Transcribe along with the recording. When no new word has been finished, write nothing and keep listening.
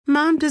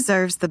Mom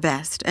deserves the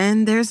best,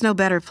 and there's no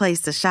better place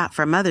to shop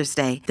for Mother's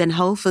Day than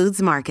Whole Foods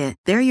Market.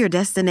 They're your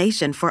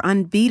destination for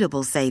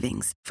unbeatable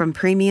savings, from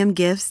premium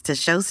gifts to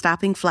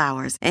show-stopping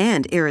flowers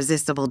and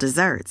irresistible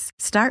desserts.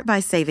 Start by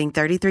saving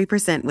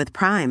 33% with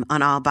Prime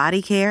on all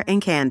body care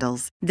and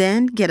candles.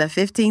 Then get a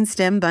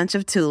 15-stem bunch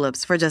of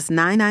tulips for just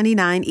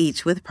 $9.99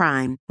 each with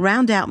Prime.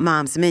 Round out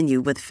Mom's menu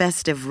with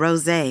festive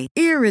rosé,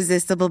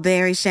 irresistible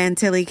berry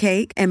chantilly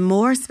cake, and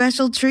more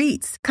special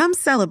treats. Come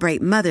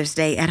celebrate Mother's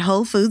Day at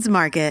Whole Foods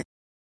Market.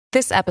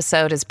 This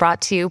episode is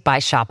brought to you by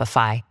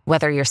Shopify.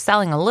 Whether you're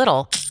selling a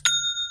little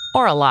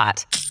or a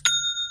lot,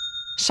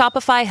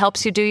 Shopify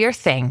helps you do your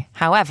thing,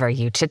 however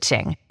you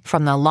cha-ching.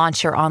 From the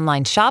launch your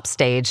online shop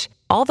stage,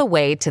 all the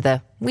way to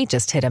the we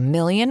just hit 1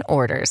 million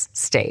orders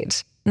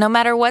stage. No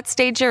matter what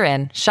stage you're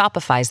in,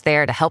 Shopify's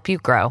there to help you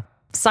grow.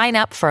 Sign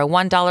up for a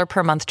 $1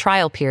 per month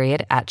trial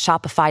period at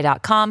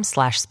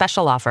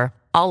shopify.com/special offer,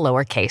 all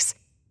lowercase.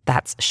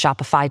 That's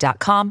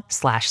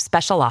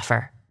shopify.com/special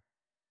offer.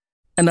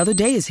 Another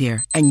day is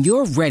here, and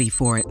you're ready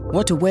for it.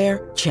 What to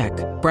wear? Check.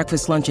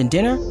 Breakfast, lunch, and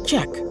dinner?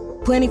 Check.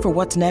 Planning for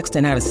what's next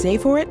and how to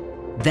save for it?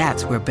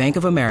 That's where Bank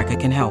of America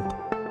can help.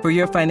 For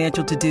your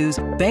financial to-dos,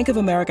 Bank of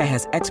America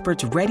has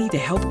experts ready to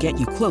help get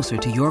you closer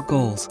to your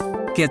goals.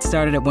 Get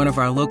started at one of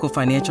our local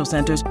financial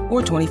centers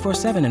or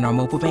 24/7 in our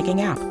mobile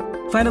banking app.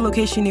 Find a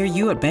location near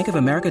you at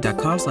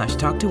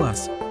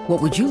bankofamerica.com/talktous.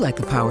 What would you like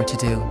the power to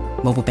do?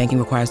 Mobile banking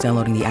requires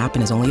downloading the app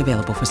and is only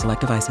available for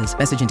select devices.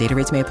 Message and data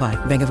rates may apply.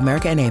 Bank of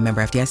America N.A.,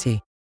 member FDIC.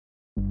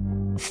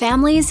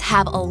 Families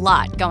have a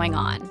lot going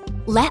on.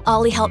 Let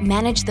Ollie help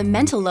manage the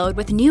mental load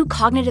with new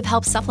cognitive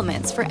help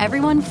supplements for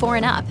everyone 4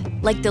 and up,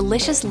 like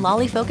delicious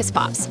Lolly Focus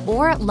Pops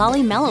or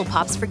Lolly Mellow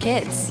Pops for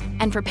kids.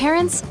 And for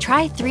parents,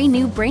 try 3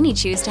 new Brainy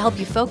Chews to help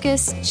you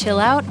focus, chill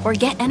out, or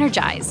get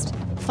energized.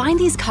 Find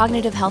these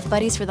cognitive health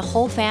buddies for the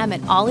whole fam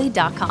at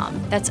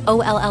ollie.com. That's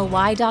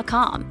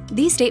OLLY.com.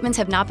 These statements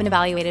have not been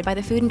evaluated by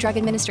the Food and Drug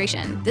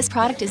Administration. This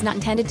product is not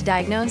intended to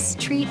diagnose,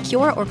 treat,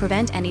 cure, or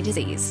prevent any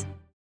disease.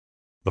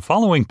 The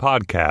following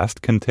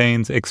podcast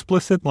contains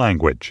explicit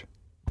language.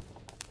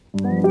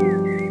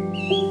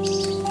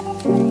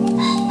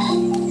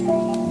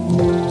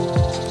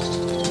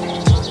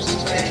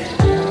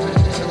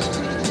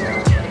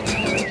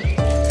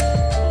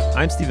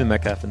 I'm Stephen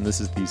Metcalf, and this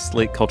is the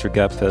Slate Culture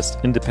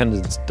Gabfest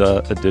Independence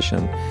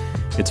edition.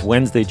 It's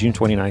Wednesday, June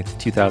 29th,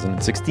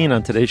 2016.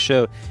 On today's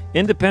show,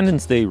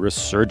 Independence Day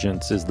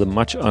Resurgence is the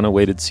much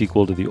unawaited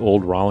sequel to the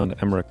old Roland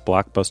Emmerich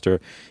blockbuster.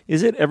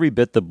 Is it every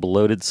bit the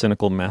bloated,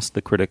 cynical mess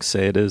the critics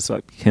say it is?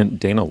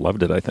 Dana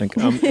loved it, I think.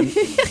 Does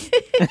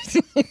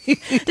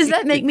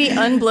that make me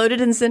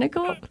unbloated and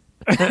cynical?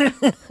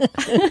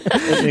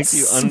 It makes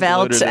you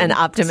svelte and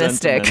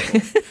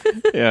optimistic.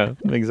 Yeah,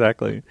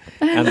 exactly.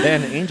 And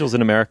then Angels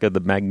in America,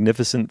 the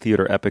magnificent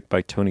theater epic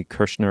by Tony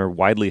Kushner,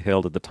 widely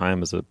hailed at the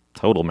time as a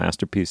total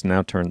masterpiece,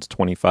 now turns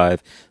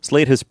 25.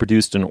 Slate has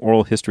produced an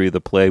oral history of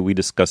the play. We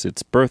discuss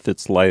its birth,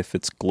 its life,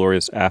 its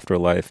glorious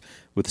afterlife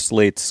with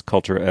Slate's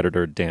culture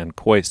editor, Dan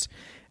Kois.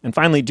 And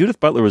finally, Judith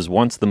Butler was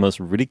once the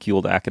most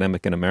ridiculed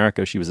academic in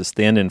America. She was a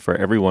stand-in for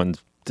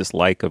everyone's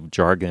dislike of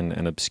jargon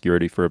and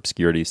obscurity for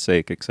obscurity's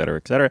sake, et cetera,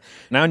 et cetera.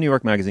 Now New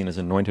York Magazine has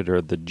anointed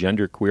her the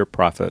genderqueer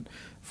prophet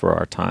for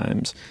our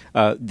times.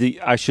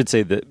 I should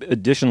say the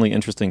additionally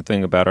interesting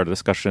thing about our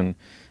discussion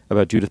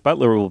about Judith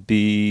Butler will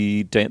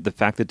be the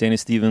fact that Dana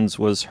Stevens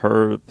was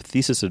her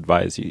thesis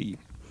advisee.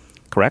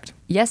 Correct?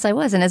 Yes, I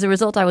was. And as a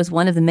result, I was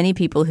one of the many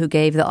people who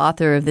gave the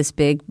author of this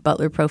big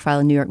Butler profile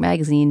in New York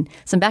Magazine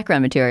some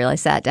background material. I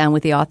sat down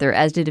with the author,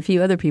 as did a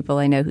few other people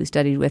I know who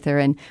studied with her.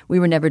 And we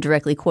were never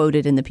directly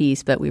quoted in the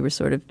piece, but we were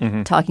sort of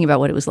talking about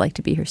what it was like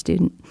to be her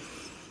student.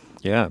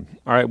 Yeah.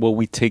 All right. Well,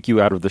 we take you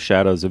out of the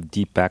shadows of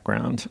deep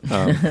background.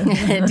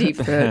 Deep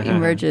throat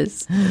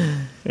emerges.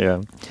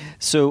 Yeah.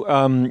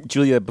 So,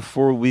 Julia,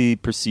 before we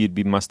proceed,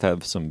 we must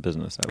have some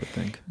business, I would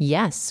think.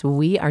 Yes.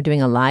 We are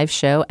doing a live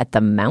show at the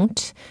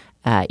Mount,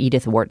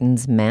 Edith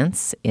Wharton's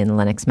Manse in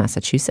Lenox,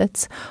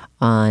 Massachusetts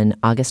on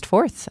August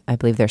 4th. I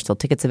believe there's still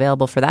tickets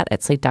available for that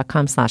at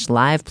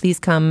slate.com/live. Please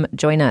come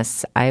join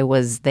us. I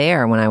was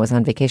there when I was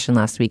on vacation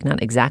last week,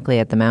 not exactly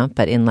at the Mount,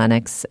 but in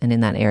Lenox and in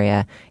that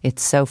area.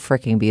 It's so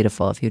freaking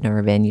beautiful. If you've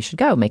never been, you should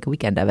go. Make a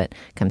weekend of it.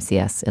 Come see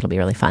us. It'll be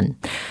really fun.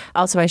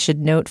 Also, I should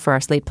note for our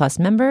Slate Plus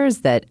members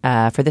that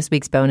for this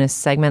week's bonus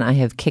segment, I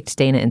have kicked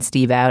Dana and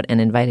Steve out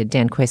and invited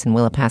Dan Kois and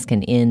Willa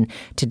Paskin in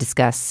to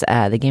discuss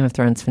the Game of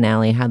Thrones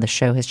finale, how the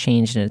show has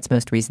changed in its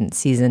most recent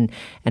season,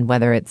 and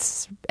whether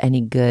it's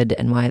any good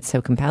and why it's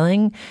so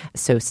compelling.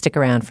 So stick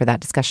around for that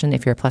discussion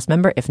if you're a Plus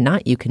member. If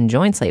not, you can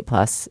join Slate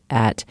Plus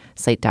at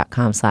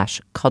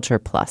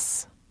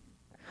slate.com/cultureplus.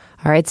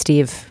 All right,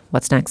 Steve,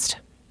 what's next?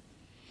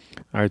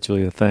 All right,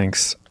 Julia,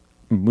 thanks.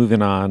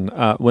 Moving on.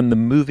 When the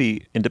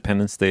movie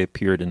Independence Day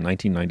appeared in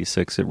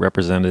 1996, it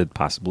represented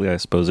possibly, I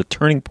suppose, a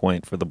turning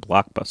point for the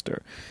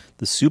blockbuster.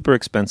 The super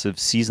expensive,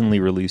 seasonally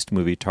released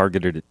movie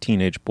targeted at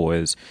teenage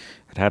boys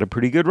It had a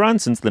pretty good run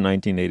since the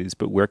 1980s,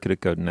 but where could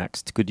it go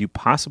next? Could you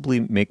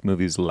possibly make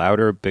movies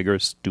louder, bigger,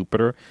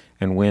 stupider,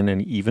 and win an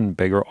even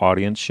bigger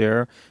audience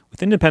share?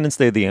 With Independence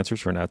Day, the answer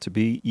turned out to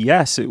be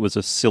yes. It was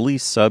a silly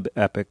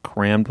sub-epic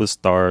crammed with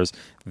stars,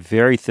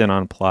 very thin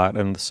on plot,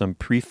 and some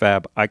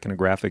prefab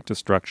iconographic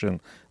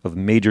destruction of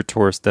major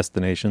tourist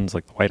destinations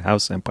like the White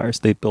House, Empire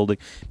State Building,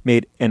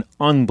 made an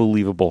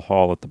unbelievable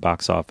haul at the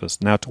box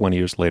office. Now, 20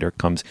 years later,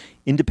 comes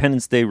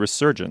Independence Day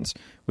Resurgence,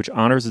 which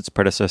honors its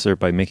predecessor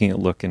by making it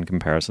look in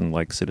comparison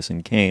like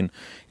Citizen Kane.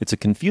 It's a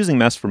confusing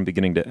mess from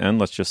beginning to end.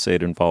 Let's just say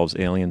it involves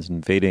aliens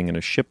invading in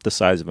a ship the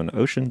size of an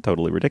ocean,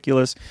 totally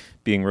ridiculous,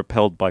 being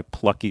repelled by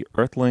plucky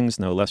earthlings,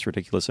 no less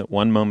ridiculous. At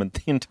one moment,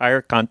 the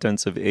entire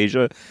contents of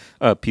Asia,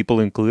 people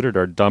included,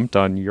 are dumped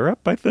on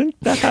Europe. I think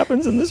that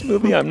happens in this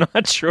movie. I'm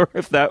not sure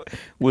if that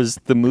was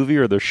the movie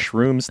or the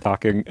shrooms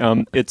talking.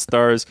 It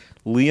stars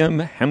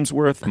Liam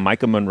Hemsworth,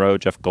 Micah Monroe,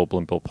 Jeff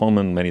Goldblum, Bill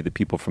Pullman, many of the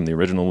people from the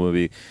original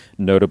movie,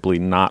 notably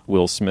not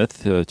Will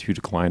Smith, who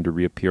declined to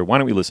reappear. Why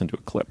don't we listen to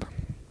a clip?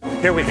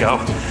 Here we go.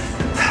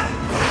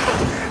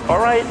 All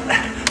right,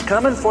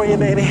 coming for you,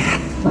 baby.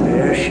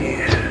 There she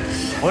is.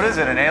 What is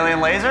it, an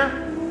alien laser?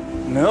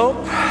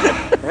 Nope,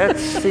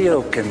 that's the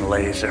Oaken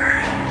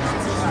laser.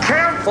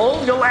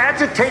 Careful, you'll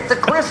agitate the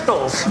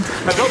crystals.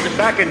 I built it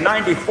back in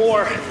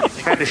 '94.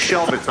 Had to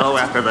shelve it, though,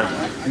 after the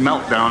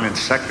meltdown in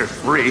Sector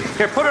 3.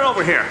 Here, put it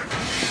over here.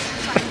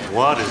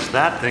 What is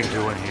that thing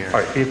doing here?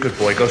 All right, be a good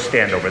boy. Go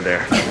stand over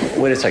there.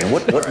 Wait a second,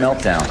 what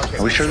meltdown?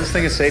 Are we sure this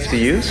thing is safe to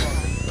use?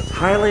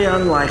 Highly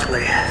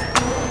unlikely.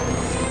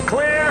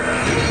 Clear!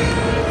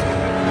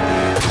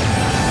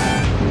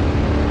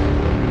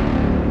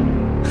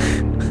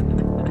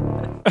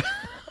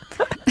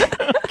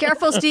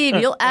 Careful, Steve.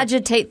 You'll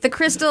agitate the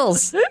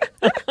crystals.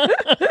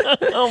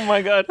 Oh,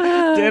 my God.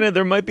 Dana,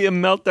 there might be a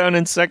meltdown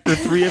in Sector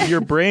 3 of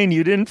your brain.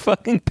 You didn't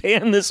fucking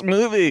pan this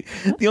movie.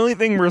 The only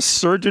thing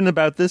resurgent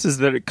about this is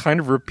that it kind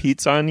of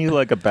repeats on you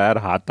like a bad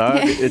hot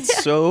dog.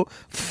 It's so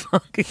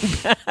fucking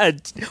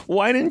bad.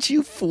 Why didn't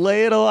you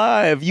flay it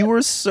alive? You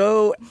were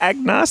so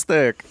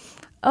agnostic.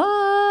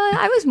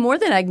 I was more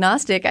than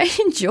agnostic. I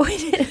enjoyed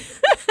it.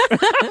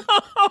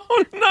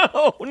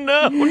 Oh,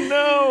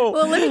 no.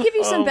 Well, let me give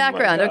you some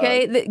background,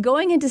 okay?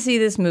 Going in to see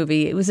this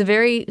movie, it was a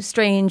very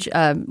strange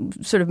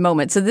sort of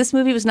moment. So this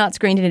movie was not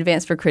screened in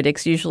advance for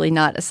critics, usually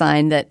not a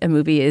sign that a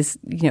movie is,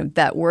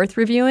 that worth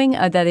reviewing.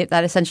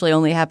 That essentially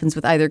only happens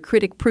with either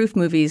critic-proof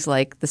movies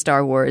like the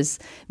Star Wars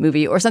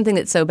movie or something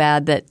that's so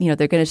bad that,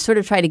 they're going to sort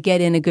of try to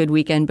get in a good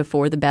weekend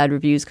before the bad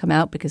reviews come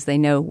out because they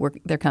know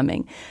they're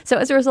coming. So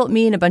as a result,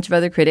 me and a bunch of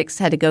other critics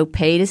had to go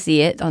pay to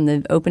see it on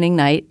the opening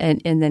night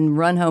and then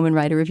run home and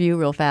write a review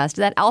real fast.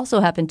 That also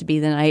happened to be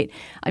the night,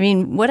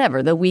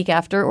 the week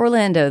after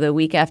Orlando, the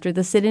week after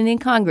the sit-in in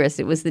Congress.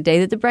 It was the day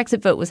that the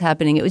Brexit vote was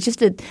happening. It was just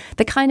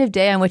the kind of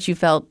day on which you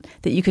felt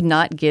that you could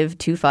not give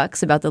two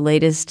fucks about the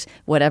latest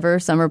whatever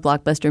summer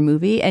blockbuster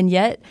movie. And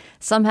yet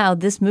somehow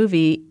this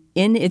movie,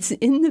 in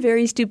the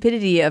very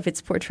stupidity of its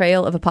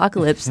portrayal of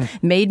apocalypse,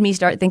 made me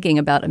start thinking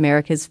about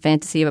America's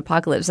fantasy of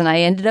apocalypse. And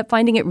I ended up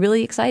finding it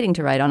really exciting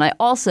to write on. I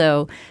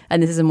also,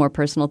 and this is a more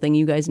personal thing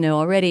you guys know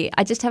already,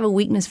 I just have a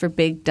weakness for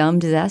big, dumb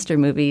disaster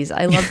movies.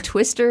 I love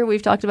Twister.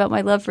 We've talked about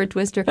my love for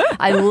Twister.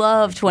 I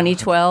love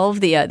 2012,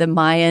 the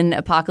Mayan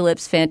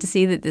apocalypse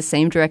fantasy that the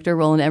same director,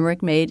 Roland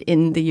Emmerich, made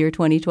in the year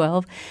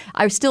 2012.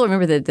 I still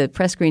remember the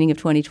press screening of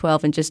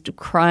 2012 and just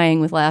crying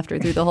with laughter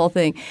through the whole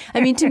thing.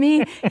 To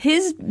me,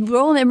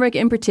 Roland Emmerich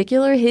in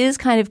particular, his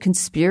kind of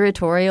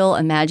conspiratorial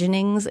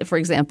imaginings. For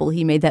example,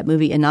 he made that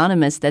movie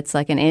Anonymous that's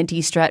like an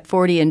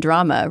anti-Stratfordian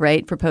drama,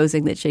 right?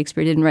 Proposing that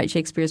Shakespeare didn't write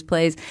Shakespeare's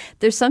plays.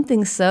 There's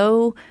something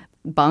so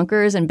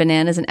bonkers and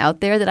bananas and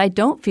out there that I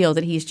don't feel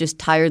that he's just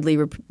tiredly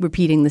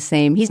repeating the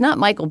same. He's not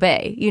Michael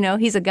Bay,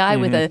 he's a guy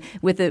with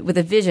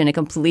a vision, a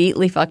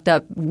completely fucked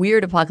up,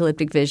 weird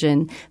apocalyptic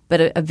vision,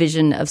 but a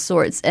vision of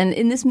sorts. And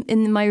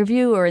in my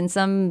review or in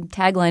some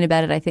tagline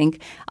about it, I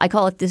think I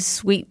call it this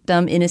sweet,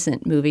 dumb,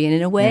 innocent movie. And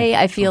in a way,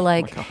 I feel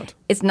like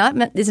it's not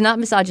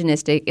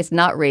misogynistic, it's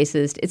not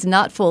racist, it's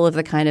not full of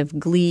the kind of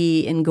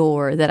glee and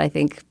gore that I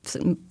think,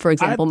 for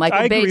example,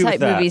 Michael Bay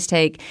type movies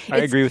take. I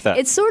agree with that.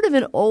 It's sort of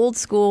an old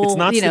school. It's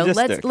not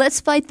sadistic.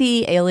 Let's fight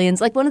the aliens,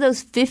 like one of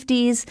those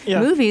 50s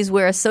movies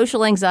where a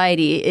social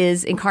anxiety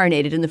is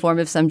incarnated in the form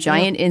of some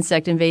giant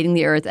insect invading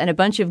the Earth, and a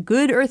bunch of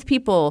good Earth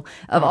people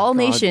of all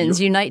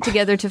nations unite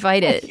together to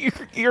fight it.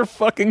 You're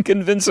fucking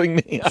convincing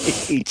me. I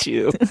hate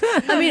you.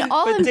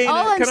 All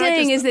I'm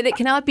saying is that it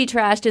cannot be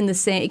trashed in the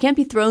same. It can't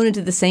be thrown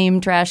into the same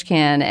trash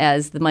can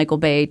as the Michael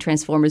Bay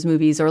Transformers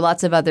movies or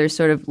lots of other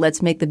sort of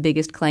let's make the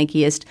biggest,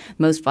 clankiest,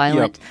 most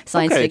violent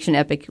science fiction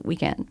epic we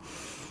can.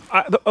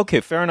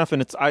 Okay, fair enough.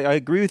 And I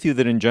agree with you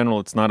that in general,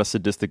 it's not a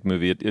sadistic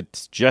movie.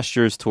 Its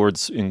gestures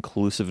towards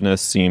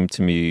inclusiveness seem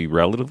to me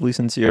relatively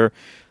sincere.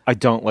 I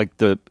don't like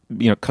the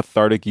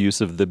cathartic use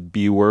of the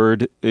B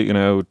word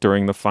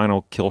during the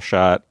final kill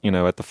shot.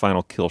 At the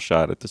final kill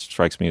shot, it just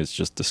strikes me as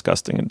just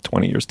disgusting and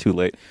 20 years too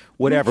late.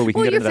 Whatever, we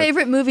can get into that. Your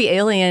favorite movie,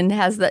 Alien,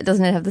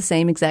 doesn't it have the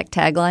same exact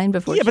tagline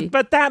before? Yeah,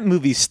 but that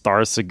movie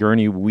stars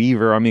Sigourney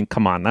Weaver.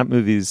 Come on, that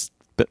movie's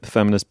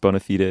feminist bona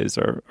fides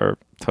are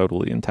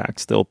totally intact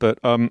still. But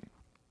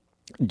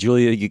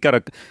Julia, you got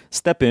to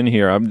step in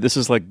here. This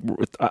is like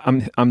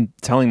I'm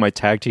telling my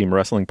tag team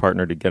wrestling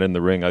partner to get in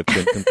the ring. I've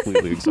been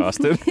completely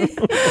exhausted.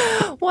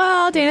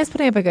 Well, Dana's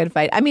putting up a good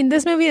fight. I mean,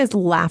 this movie is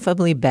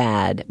laughably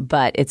bad,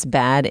 but it's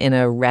bad in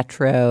a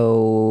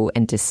retro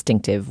and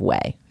distinctive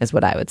way, is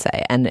what I would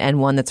say, and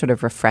one that's sort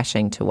of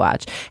refreshing to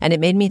watch. And it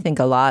made me think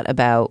a lot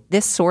about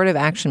this sort of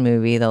action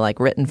movie, the like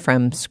written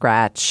from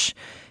scratch.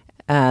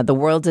 The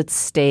world's at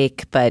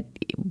stake, but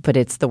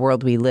it's the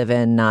world we live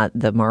in, not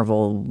the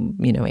Marvel,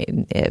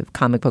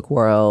 comic book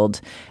world.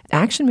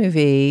 Action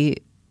movie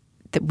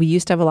that we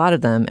used to have a lot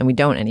of them, and we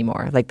don't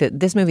anymore. Like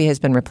this movie has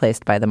been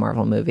replaced by the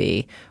Marvel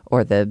movie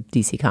or the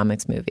DC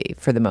Comics movie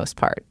for the most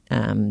part.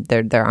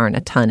 There aren't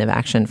a ton of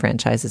action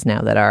franchises now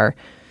that are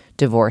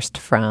divorced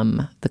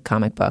from the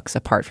comic books,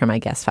 apart from, I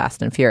guess,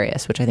 Fast and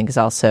Furious, which I think is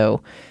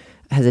also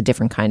has a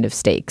different kind of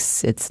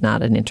stakes. It's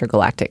not an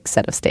intergalactic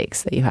set of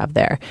stakes that you have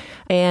there.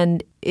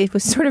 And it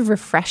was sort of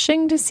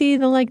refreshing to see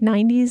the like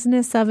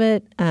 90s-ness of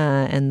it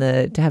and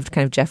to have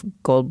kind of Jeff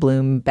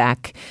Goldblum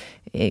back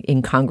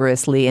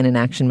incongruously in an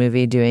action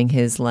movie doing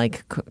his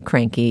like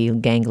cranky,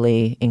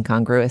 gangly,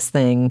 incongruous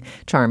thing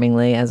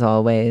charmingly as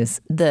always.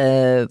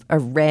 The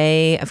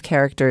array of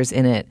characters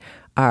in it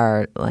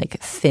are like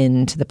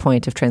thin to the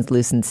point of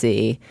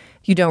translucency.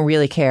 You don't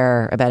really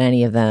care about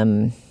any of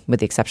them, with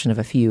the exception of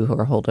a few who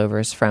are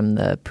holdovers from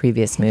the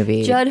previous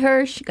movie. Judd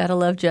Hirsch, gotta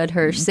love Judd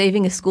Hirsch,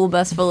 saving a school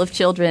bus full of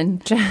children.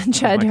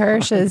 Judd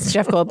Hirsch is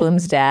Jeff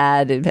Goldblum's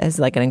dad. It has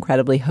like an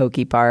incredibly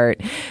hokey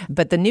part.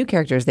 But the new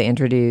characters they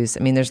introduce,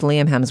 I mean, there's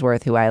Liam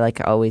Hemsworth, who I like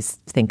always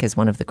think is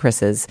one of the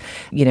Chris's,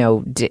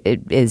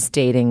 is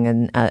dating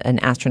an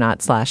astronaut /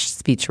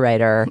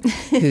 speechwriter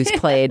who's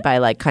played by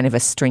like kind of a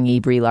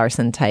stringy Brie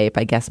Larson type.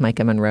 I guess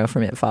Micah Monroe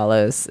from It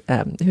Follows,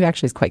 who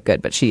actually is quite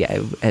good, but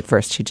at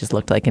first she just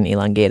looked like an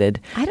elongated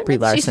Brie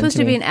Larson. She's supposed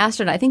to be an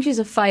astronaut. I think she's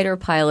a fighter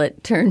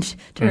pilot turned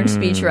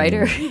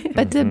speechwriter.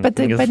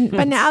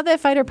 But now that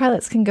fighter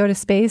pilots can go to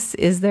space,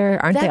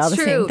 aren't they all the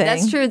same thing?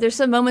 That's true. There's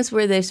some moments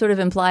where they sort of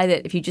imply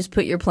that if you just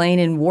put your plane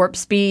in warp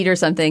speed or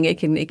something, it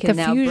can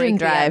now break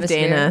the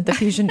atmosphere. Dana, the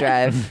fusion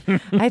drive.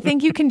 I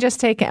think you can just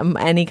take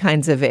any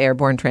kinds of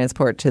airborne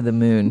transport to the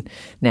moon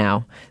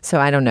now. So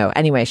I don't know.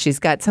 Anyway, she's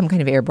got some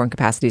kind of airborne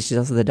capacity. She's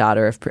also the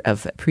daughter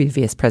of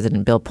previous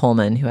President Bill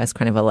Pullman, who has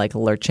kind of a like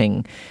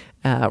lurching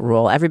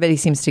role. Everybody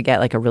seems to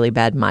get like a really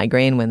bad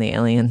migraine when the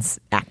aliens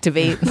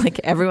activate. Like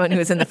everyone who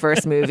was in the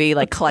first movie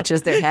like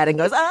clutches their head and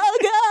goes, "Oh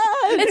God!"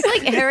 It's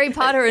like Harry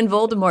Potter and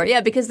Voldemort.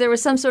 Yeah, because there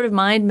was some sort of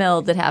mind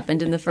meld that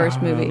happened in the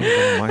first movie,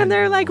 and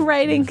they're like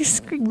writing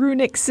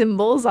runic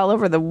symbols all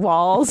over the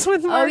walls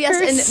with markers. Oh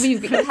yes, and you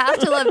have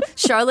to love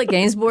Charlotte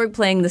Gainsbourg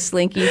playing the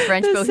slinky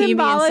French bohemian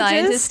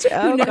scientist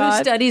who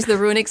studies the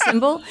runic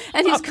symbol,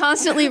 and he's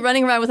constantly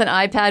running around with an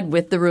iPad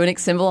with the runic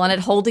symbol on it,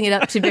 holding it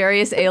up to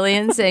various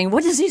aliens, saying,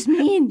 "What does this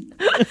mean?"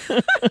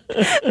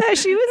 No,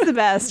 she was the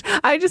best.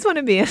 I just want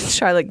to be in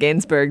Charlotte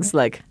Gainsbourg's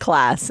like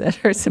class at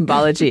her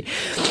symbology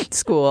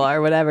school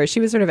or whatever. She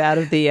was sort of out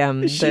of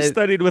the. She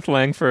studied with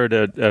Langford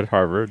at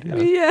Harvard.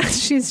 Yeah,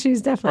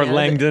 she's definitely or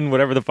Langdon,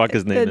 whatever the fuck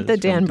his name is. The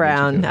Dan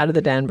Brown, out of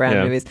the Dan Brown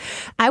movies.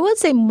 I would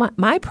say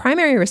my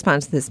primary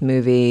response to this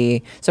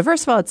movie. So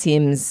first of all, it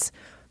seems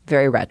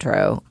very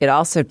retro. It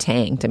also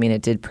tanked. I mean,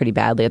 it did pretty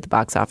badly at the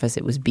box office.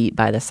 It was beat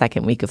by the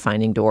second week of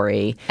Finding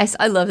Dory.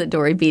 I love that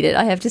Dory beat it,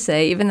 I have to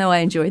say, even though I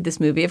enjoyed this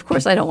movie. Of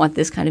course, I don't want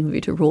this kind of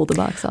movie to rule the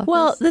box office.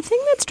 Well, the thing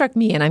that struck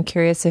me, and I'm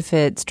curious if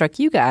it struck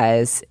you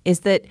guys,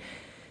 is that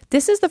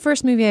this is the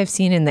first movie I've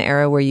seen in the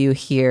era where you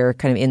hear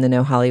kind of in the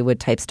know Hollywood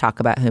types talk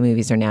about how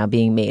movies are now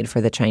being made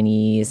for the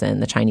Chinese,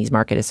 and the Chinese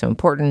market is so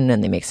important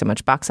and they make so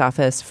much box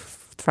office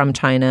from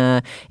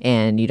China,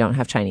 and you don't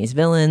have Chinese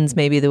villains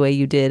maybe the way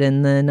you did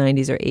in the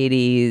 90s or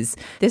 80s.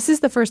 This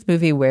is the first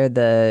movie where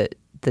the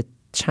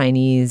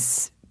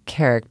Chinese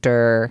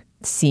character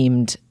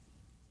seemed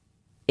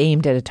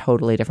aimed at a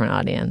totally different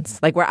audience,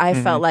 like where I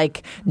felt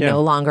like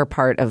no longer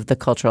part of the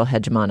cultural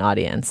hegemon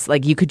audience.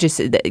 Like you could just,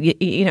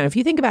 if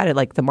you think about it,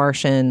 like The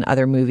Martian,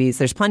 other movies,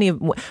 there's plenty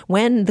of,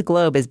 when the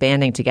globe is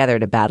banding together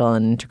to battle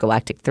an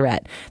intergalactic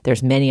threat,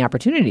 there's many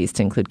opportunities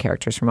to include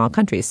characters from all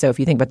countries. So if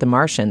you think about The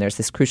Martian, there's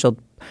this crucial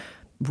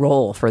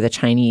role for the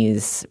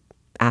Chinese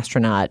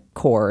astronaut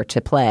corps to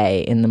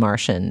play in The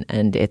Martian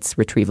and its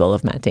retrieval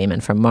of Matt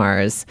Damon from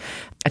Mars.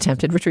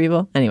 Attempted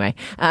retrieval? Anyway.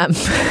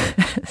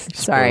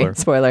 Sorry,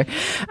 spoiler.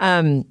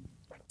 And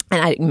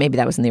maybe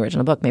that was in the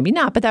original book, maybe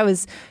not, but that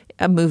was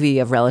a movie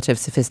of relative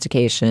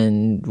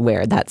sophistication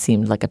where that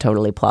seemed like a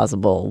totally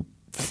plausible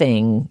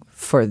thing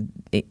for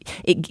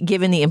it,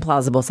 given the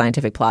implausible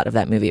scientific plot of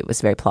that movie. It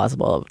was very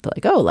plausible to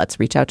like, oh,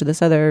 let's reach out to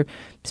this other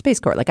space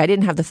corps. Like I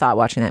didn't have the thought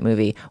watching that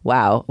movie,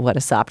 wow, what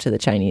a sop to the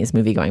Chinese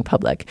movie going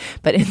public.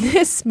 But in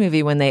this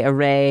movie, when they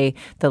array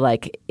the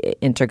like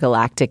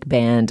intergalactic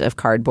band of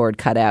cardboard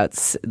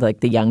cutouts,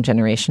 like the young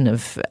generation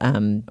of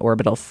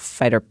orbital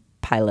fighter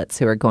pilots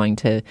who are going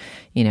to,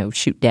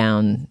 shoot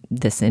down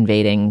this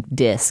invading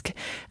disc.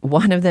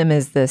 One of them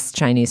is this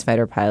Chinese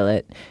fighter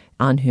pilot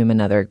on whom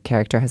another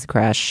character has a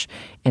crush,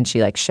 and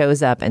she like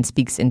shows up and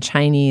speaks in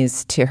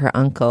Chinese to her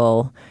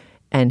uncle,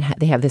 and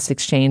they have this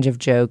exchange of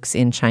jokes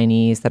in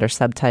Chinese that are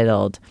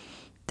subtitled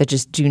that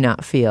just do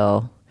not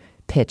feel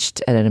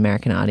pitched at an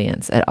American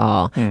audience at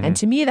all. Mm-hmm. And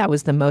to me, that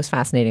was the most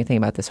fascinating thing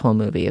about this whole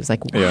movie. It was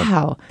like,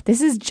 wow,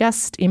 this is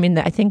just, I mean,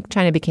 I think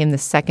China became the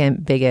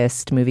second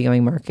biggest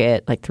movie-going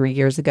market like 3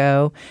 years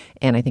ago.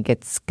 And I think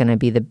it's going to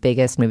be the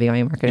biggest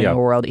movie-going market in the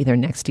world either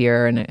next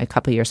year and a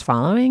couple of years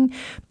following.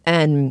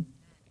 And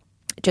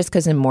just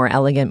because a more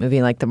elegant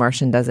movie like The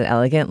Martian does it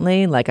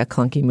elegantly, like a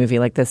clunky movie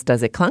like this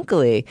does it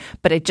clunkily.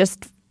 But it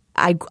just,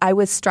 I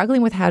was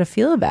struggling with how to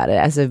feel about it.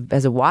 As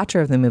a watcher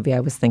of the movie,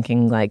 I was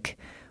thinking like,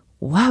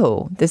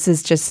 whoa, this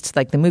is just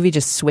like the movie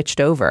just switched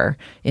over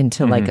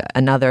into like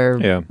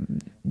another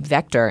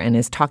vector and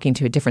is talking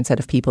to a different set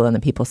of people than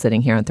the people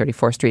sitting here on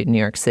 34th Street in New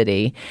York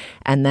City.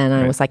 And then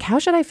I was like, how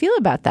should I feel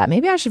about that?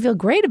 Maybe I should feel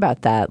great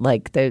about that.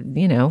 Like,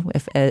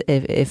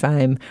 if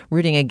I'm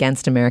rooting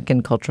against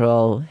American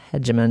cultural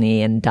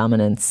hegemony and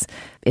dominance,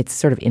 it's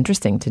sort of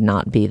interesting to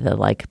not be the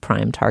like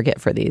prime target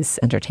for these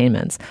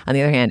entertainments. On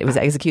the other hand, it was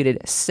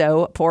executed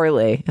so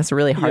poorly. It's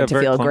really hard to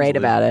feel great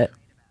about it.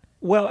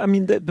 Well, I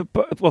mean,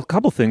 a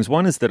couple things.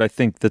 One is that I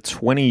think the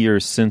 20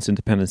 years since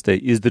Independence Day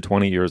is the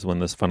 20 years when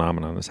this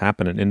phenomenon has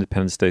happened. And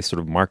Independence Day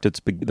sort of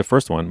the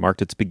first one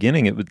marked its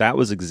beginning. That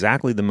was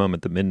exactly the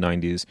moment, the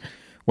mid-90s,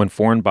 when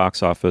foreign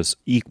box office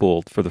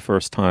equaled for the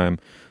first time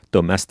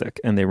domestic.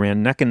 And they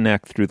ran neck and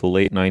neck through the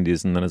late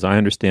 90s. And then as I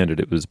understand it,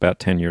 it was about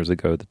 10 years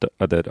ago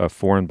that a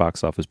foreign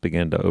box office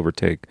began to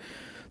overtake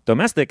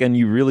domestic, and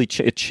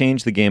it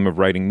changed the game of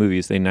writing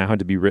movies. They now had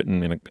to be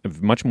written in a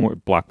much more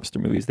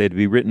blockbuster movies. They had to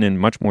be written in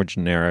much more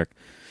generic,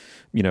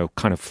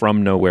 kind of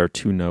from nowhere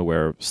to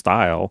nowhere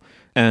style.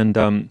 And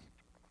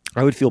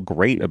I would feel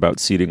great about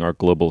ceding our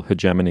global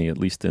hegemony, at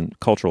least in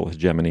cultural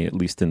hegemony, at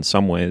least in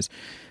some ways,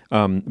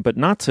 but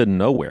not to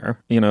nowhere,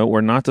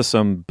 or not to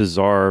some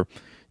bizarre,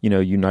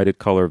 United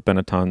Color of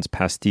Benetton's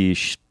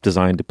pastiche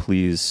designed to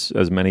please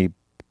as many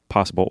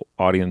possible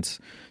audience,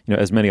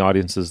 as many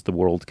audiences the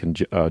world can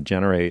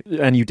generate.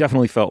 And you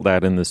definitely felt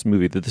that in this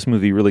movie, that this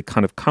movie really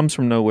kind of comes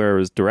from nowhere,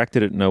 is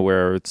directed at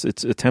nowhere. It's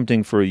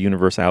attempting for a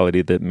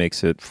universality that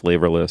makes it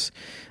flavorless.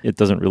 It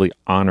doesn't really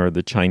honor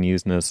the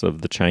Chineseness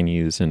of the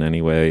Chinese in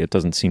any way. It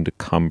doesn't seem to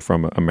come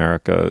from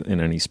America in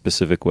any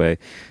specific way.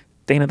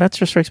 Dana, that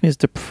just strikes me as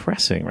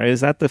depressing, right?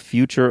 Is that the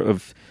future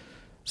of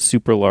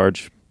super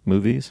large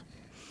movies?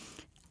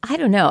 I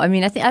don't know. I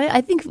mean,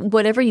 I think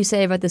whatever you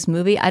say about this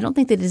movie, I don't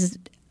think that it is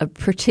a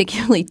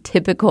particularly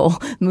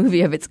typical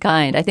movie of its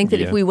kind. I think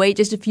that if we wait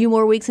just a few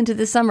more weeks into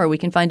the summer, we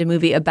can find a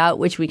movie about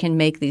which we can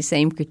make these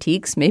same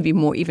critiques, maybe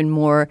even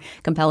more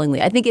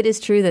compellingly. I think it is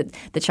true that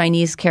the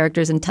Chinese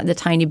characters and the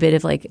tiny bit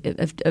of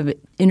of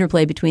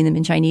interplay between them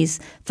in Chinese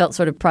felt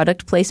sort of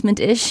product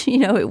placement-ish.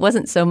 It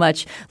wasn't so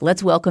much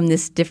let's welcome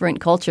this different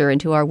culture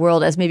into our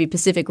world as maybe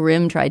Pacific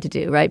Rim tried to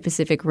do, right?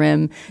 Pacific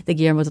Rim, the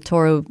Guillermo del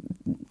Toro,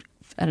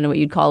 I don't know what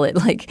you'd call it,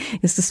 like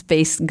it's a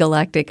space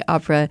galactic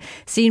opera,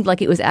 seemed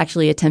like it was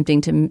actually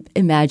attempting to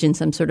imagine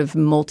some sort of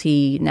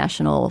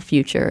multinational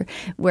future.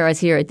 Whereas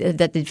here,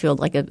 that did feel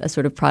like a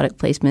sort of product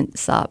placement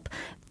sop.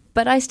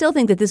 But I still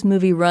think that this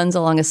movie runs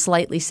along a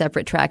slightly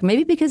separate track,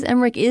 maybe because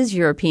Emmerich is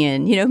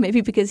European,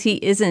 maybe because he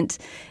isn't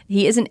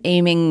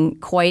aiming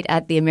quite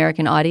at the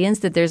American audience,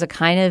 that there's a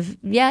kind of,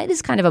 it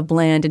is kind of a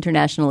bland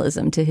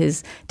internationalism to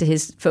his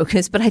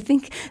focus. But I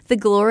think the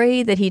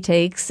glory that he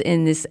takes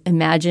in this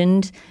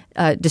imagined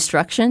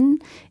destruction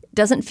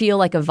doesn't feel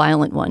like a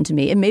violent one to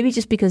me. And maybe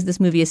just because this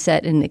movie is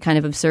set in a kind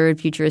of absurd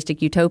futuristic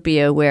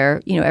utopia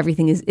where,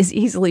 everything is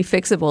easily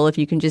fixable if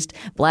you can just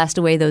blast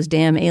away those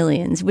damn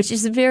aliens, which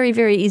is very,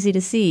 very easy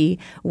to see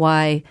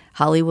why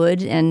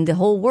Hollywood and the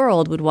whole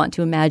world would want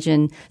to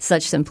imagine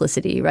such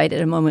simplicity, right?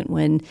 At a moment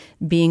when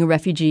being a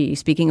refugee,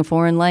 speaking a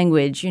foreign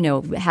language,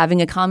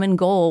 having a common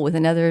goal with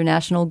another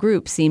national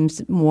group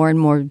seems more and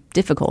more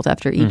difficult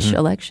after each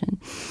election.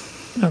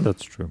 No,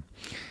 that's true.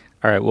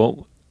 All right,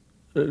 well,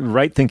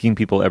 right-thinking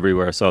people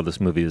everywhere saw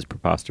this movie as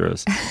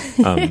preposterous,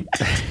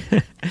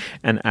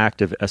 an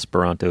act of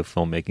Esperanto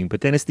filmmaking. But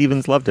Dana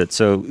Stevens loved it.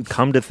 So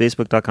come to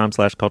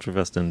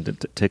facebook.com/culturefest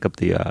and take up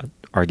the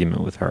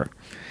argument with her.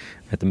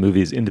 At the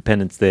movie's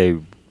Independence Day,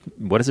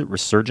 what is it,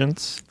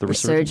 Resurgence?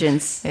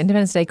 Resurgence.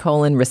 Independence Day :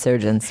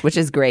 Resurgence, which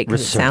is great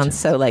because it sounds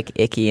so like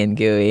icky and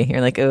gooey.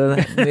 You're like, oh,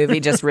 that movie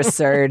just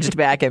resurged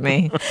back at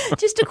me.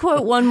 Just to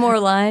quote one more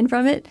line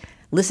from it,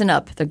 listen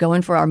up, they're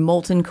going for our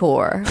molten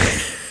core.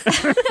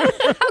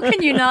 How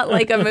can you not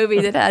like a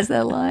movie that has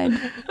that line?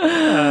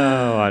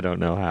 Oh, I don't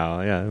know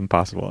how. Yeah,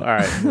 impossible. All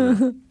right.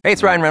 Hey,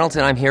 it's Ryan Reynolds,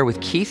 and I'm here with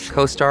Keith,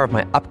 co-star of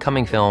my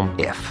upcoming film,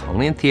 If,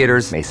 only in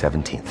theaters May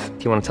 17th.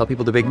 Do you want to tell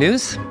people the big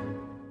news?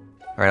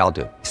 All right, I'll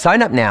do it.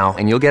 Sign up now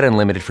and you'll get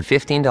unlimited for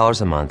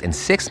 $15 a month and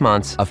 6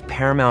 months of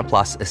Paramount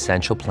Plus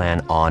Essential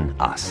Plan on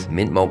us.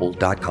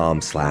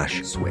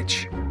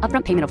 MintMobile.com/switch.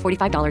 Upfront payment of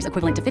 $45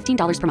 equivalent to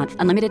 $15 per month.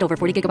 Unlimited over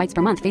 40 gigabytes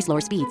per month. Face lower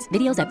speeds.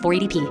 Videos at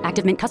 480p.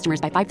 Active Mint customers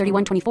by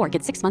 531.24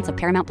 get 6 months of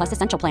Paramount Plus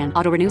Essential Plan.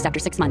 Auto renews after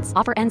 6 months.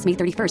 Offer ends May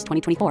 31st,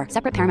 2024.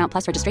 Separate Paramount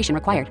Plus registration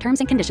required.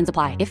 Terms and conditions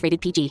apply if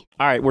rated PG.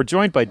 All right, we're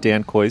joined by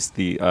Dan Kois,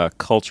 the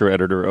culture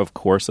editor, of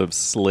course, of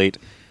Slate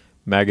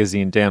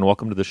magazine. Dan,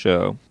 welcome to the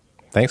show.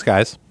 Thanks,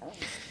 guys.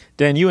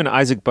 Dan, you and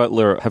Isaac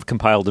Butler have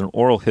compiled an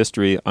oral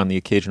history on the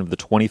occasion of the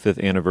 25th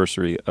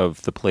anniversary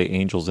of the play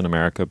Angels in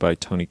America by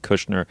Tony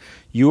Kushner.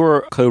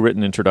 Your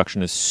co-written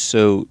introduction is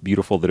so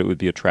beautiful that it would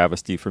be a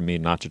travesty for me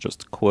not to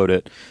just quote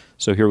it.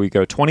 So here we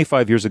go.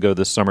 25 years ago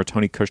this summer,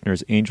 Tony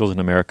Kushner's Angels in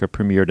America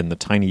premiered in the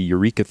tiny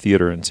Eureka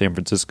Theater in San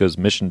Francisco's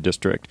Mission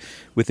District.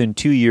 Within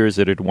 2 years,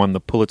 it had won the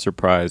Pulitzer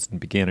Prize and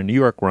began a New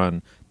York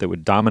run that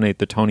would dominate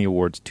the Tony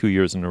Awards 2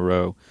 years in a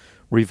row,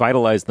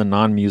 revitalize the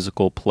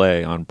non-musical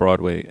play on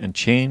Broadway, and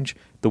change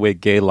the way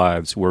gay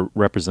lives were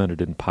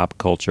represented in pop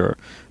culture.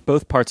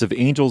 Both parts of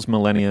Angels'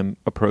 Millennium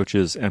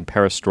Approaches and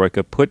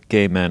Perestroika put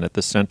gay men at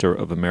the center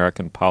of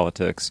American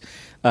politics.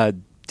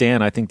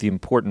 Dan, I think the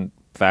important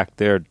fact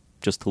there,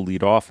 just to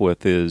lead off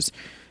with, is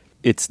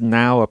it's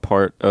now a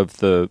part of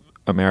the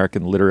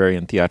American literary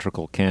and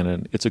theatrical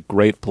canon. It's a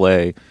great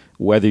play,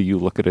 whether you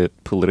look at it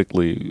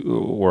politically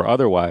or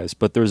otherwise,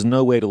 but there's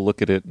no way to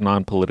look at it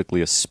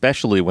non-politically,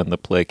 especially when the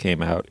play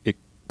came out. It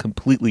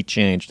completely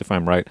changed, if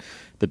I'm right,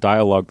 the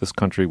dialogue this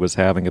country was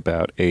having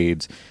about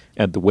AIDS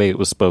and the way it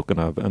was spoken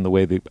of and the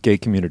way the gay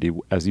community,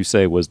 as you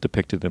say, was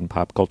depicted in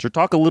pop culture.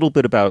 Talk a little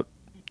bit about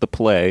the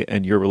play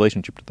and your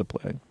relationship to the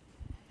play.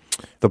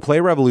 The play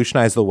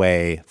revolutionized the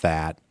way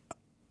that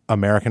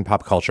American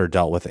pop culture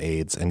dealt with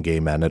AIDS and gay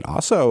men. It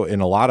also,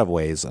 in a lot of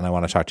ways, and I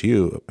want to talk to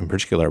you in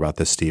particular about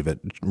this, Steve, it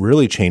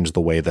really changed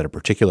the way that a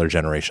particular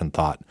generation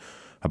thought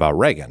about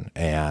Reagan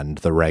and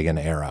the Reagan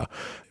era.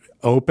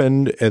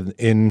 Opened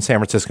in San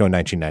Francisco in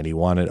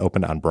 1991. It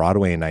opened on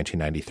Broadway in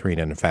 1993.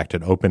 And in fact,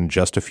 it opened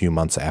just a few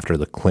months after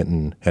the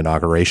Clinton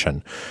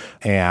inauguration.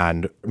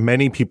 And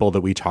many people that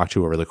we talked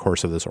to over the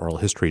course of this oral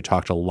history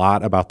talked a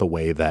lot about the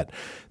way that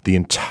the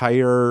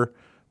entire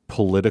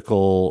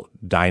political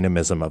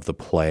dynamism of the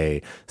play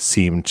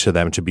seemed to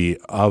them to be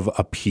of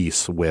a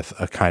piece with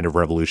a kind of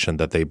revolution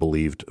that they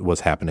believed was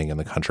happening in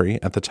the country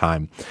at the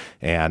time.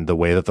 And the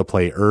way that the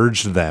play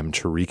urged them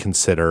to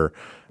reconsider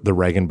the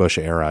Reagan-Bush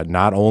era,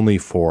 not only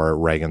for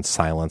Reagan's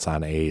silence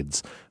on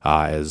AIDS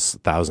as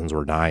thousands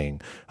were dying,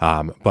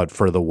 but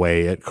for the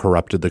way it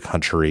corrupted the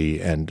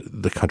country and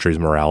the country's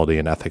morality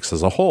and ethics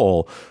as a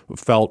whole,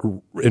 felt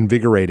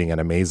invigorating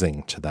and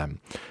amazing to them.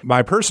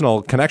 My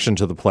personal connection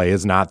to the play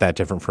is not that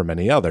different from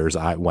many others.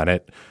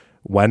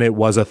 When it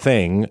was a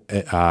thing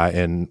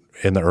in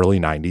the early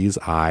 90s,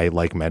 I,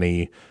 like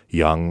many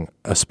young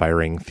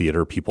aspiring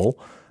theater people,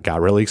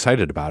 got really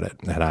excited about it.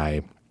 And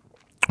I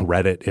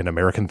read it in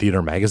American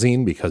Theater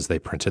Magazine because they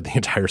printed the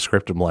entire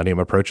script of Millennium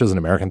Approaches in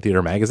American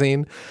Theater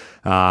Magazine.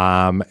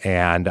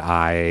 And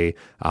I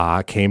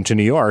came to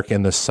New York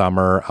in the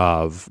summer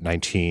of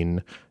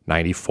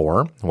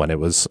 1994 when it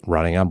was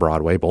running on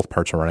Broadway. Both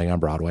parts were running on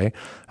Broadway.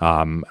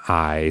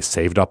 I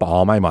saved up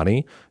all my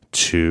money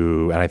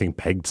and I think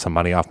begged some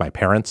money off my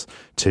parents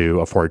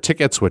to afford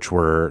tickets, which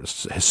were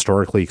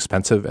historically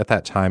expensive at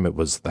that time. It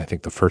was, I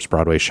think, the first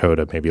Broadway show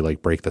to maybe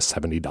like break the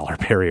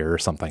 $70 barrier or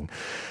something.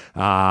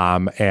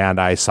 And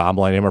I saw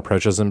Millennium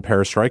Approaches and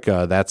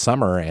Perestroika that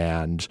summer,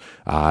 and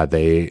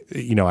I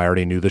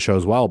already knew the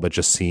shows well, but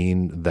just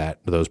seeing that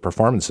those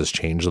performances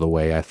changed the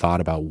way I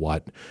thought about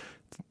what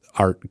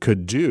art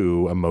could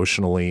do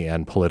emotionally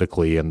and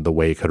politically, and the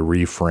way it could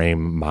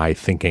reframe my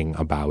thinking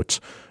about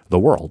the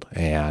world.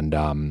 And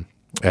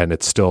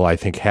it still, I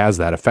think, has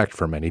that effect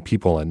for many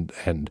people.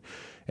 And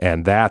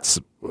that's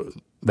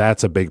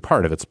a big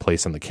part of its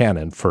place in the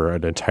canon for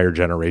an entire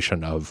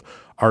generation of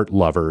art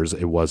lovers.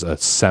 It was a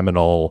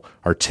seminal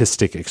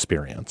artistic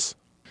experience.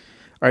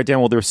 All right, Dan,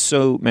 well, there's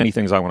so many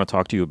things I want to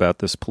talk to you about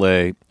this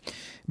play.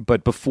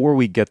 But before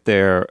we get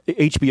there,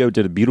 HBO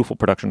did a beautiful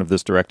production of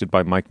this directed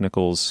by Mike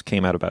Nichols.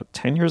 Came out about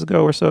 10 years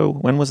ago or so.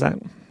 When was that?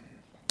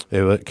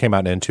 It came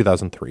out in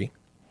 2003.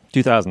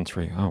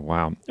 2003. Oh,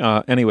 wow.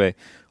 Anyway,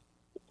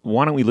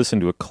 why don't we listen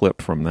to a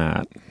clip from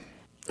that?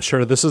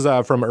 Sure. This is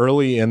from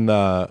early in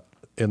the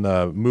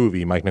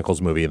movie, Mike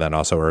Nichols' movie, then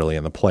also early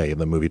in the play.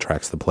 The movie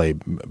tracks the play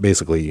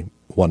basically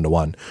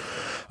one-to-one.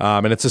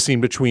 And it's a scene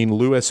between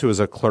Lewis, who is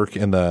a clerk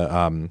in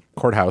the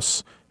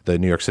courthouse, the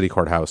New York City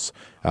courthouse,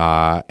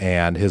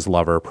 and his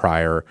lover,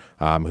 Pryor,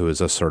 who is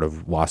a sort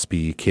of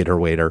waspy cater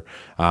waiter.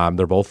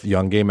 They're both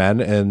young gay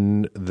men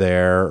in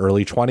their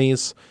early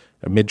 20s.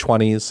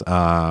 Mid-20s.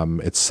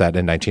 It's set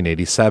in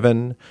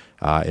 1987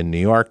 in New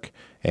York,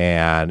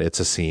 and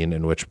it's a scene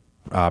in which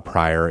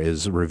Pryor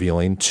is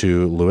revealing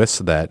to Lewis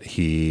that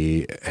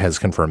he has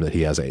confirmed that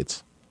he has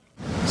AIDS.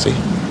 See?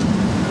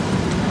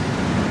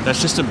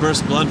 That's just a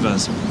burst blood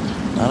vessel.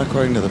 Not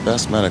according to the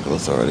best medical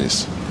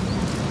authorities.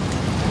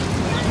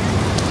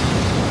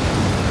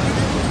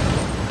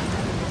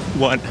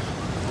 What?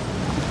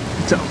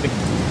 Tell me.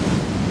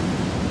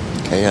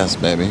 KS,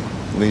 baby.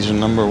 Legion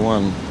number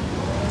 1.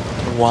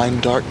 The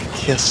wine-dark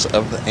kiss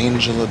of the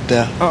angel of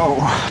death. Oh,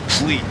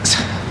 please.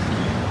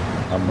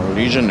 I'm a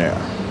legionnaire.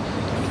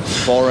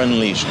 Foreign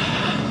legion.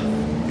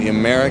 The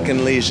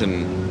American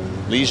legion.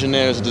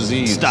 Legionnaire's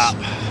disease. Stop.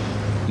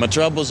 My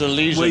troubles are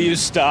legion. Will you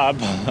stop?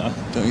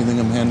 Don't you think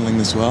I'm handling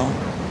this well?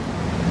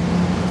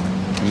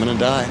 I'm gonna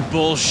die.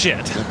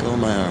 Bullshit. Let go of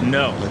my arm.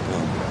 No. Let go.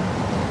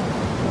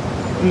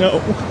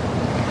 No.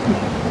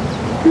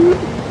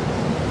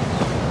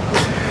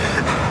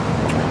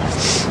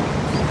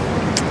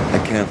 I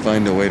can't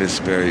find a way to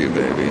spare you,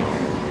 baby.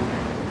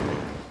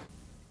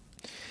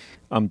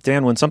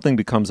 Dan, when something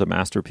becomes a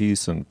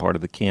masterpiece and part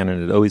of the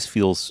canon, it always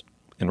feels,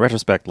 in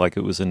retrospect, like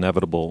it was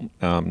inevitable.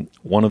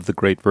 One of the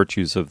great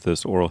virtues of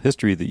this oral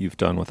history that you've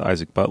done with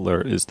Isaac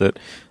Butler is that,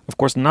 of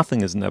course,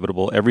 nothing is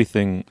inevitable.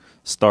 Everything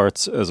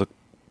starts as a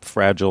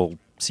fragile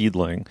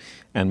seedling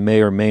and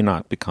may or may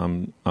not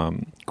become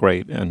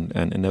great and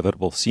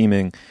inevitable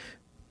seeming.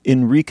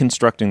 In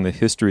reconstructing the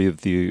history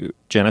of the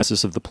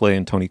genesis of the play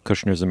in Tony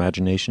Kushner's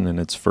imagination and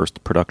its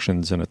first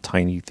productions in a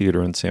tiny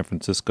theater in San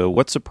Francisco,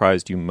 what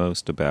surprised you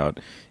most about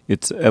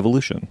its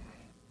evolution?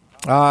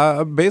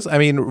 Basically, I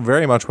mean,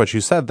 very much what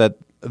you said, that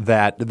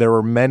there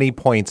were many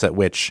points at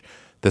which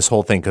this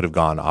whole thing could have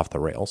gone off the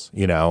rails.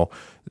 You know,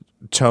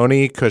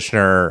 Tony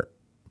Kushner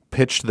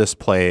pitched this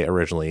play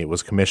originally. It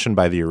was commissioned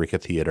by the Eureka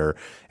Theater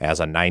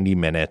as a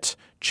 90-minute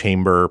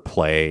chamber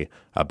play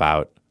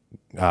about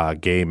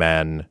gay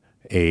men,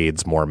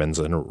 AIDS, Mormons,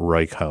 and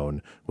Roy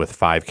Cohn with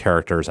 5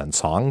 characters and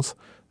songs.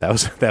 That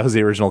was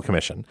the original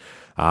commission.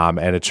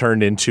 And it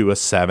turned into a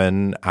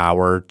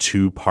 7-hour,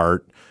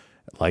 2-part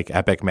like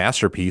epic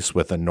masterpiece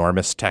with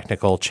enormous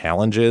technical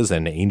challenges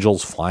and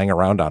angels flying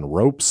around on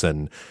ropes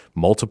and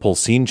multiple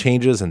scene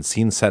changes and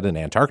scenes set in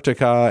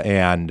Antarctica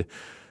and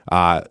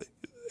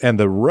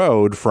the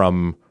road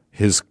from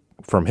his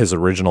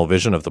original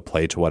vision of the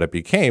play to what it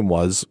became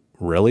was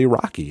really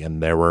rocky,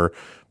 and there were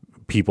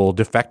people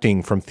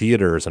defecting from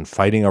theaters and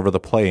fighting over the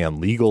play and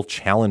legal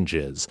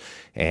challenges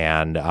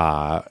and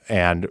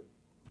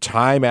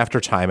time after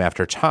time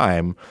after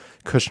time,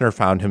 Kushner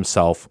found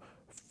himself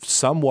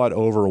somewhat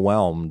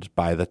overwhelmed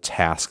by the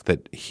task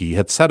that he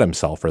had set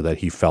himself, or that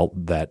he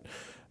felt that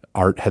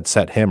art had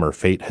set him or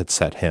fate had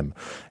set him.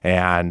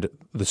 And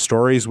the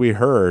stories we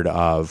heard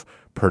of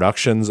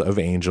productions of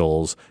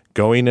Angels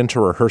going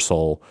into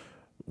rehearsal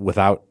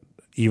without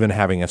even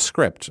having a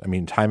script. I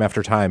mean, time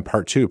after time,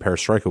 Part 2,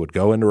 Perestroika, would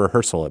go into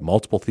rehearsal at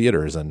multiple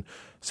theaters in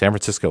San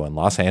Francisco and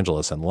Los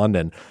Angeles and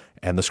London,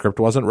 and the script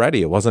wasn't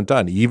ready. It wasn't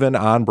done. Even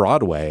on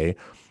Broadway,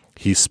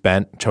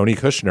 Tony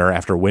Kushner,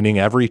 after winning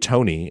every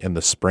Tony in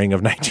the spring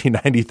of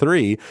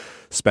 1993,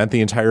 spent the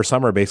entire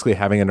summer basically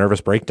having a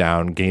nervous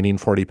breakdown, gaining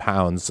 40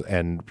 pounds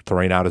and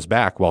throwing out his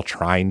back while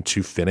trying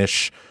to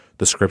finish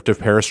the script of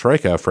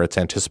Perestroika for its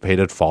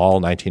anticipated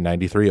fall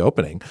 1993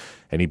 opening.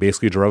 And he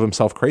basically drove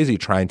himself crazy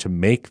trying to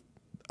make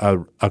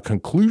a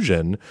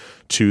conclusion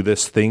to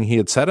this thing he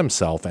had set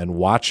himself, and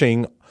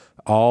watching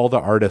all the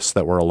artists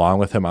that were along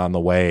with him on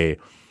the way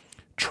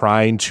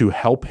trying to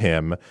help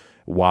him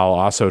while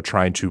also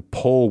trying to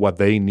pull what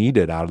they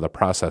needed out of the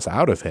process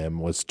out of him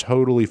was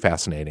totally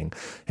fascinating.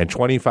 And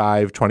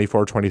 25,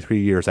 24,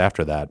 23 years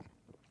after that,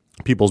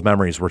 people's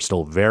memories were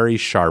still very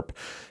sharp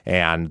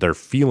and their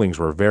feelings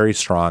were very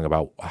strong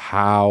about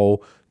how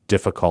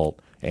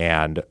difficult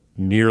and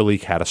nearly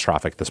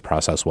catastrophic this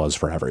process was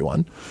for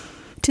everyone.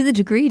 To the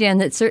degree, Dan,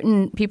 that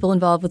certain people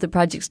involved with the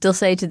project still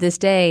say to this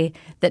day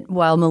that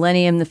while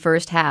Millennium, the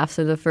first half,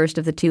 so the first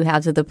of the 2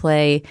 halves of the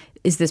play,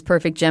 is this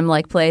perfect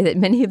gem-like play, that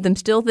many of them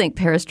still think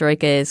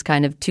Perestroika is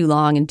kind of too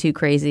long and too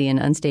crazy and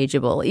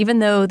unstageable, even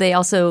though they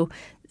also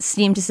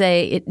seem to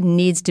say it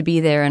needs to be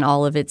there in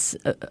all of its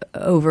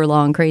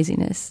overlong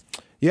craziness.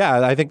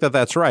 Yeah, I think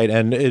that's right.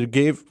 And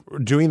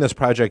doing this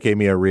project gave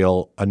me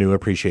a new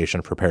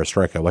appreciation for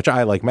Perestroika, which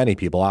I, like many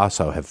people,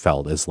 also have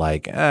felt is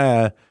like,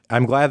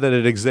 I'm glad that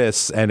it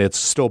exists and it's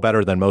still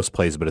better than most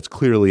plays, but it's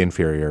clearly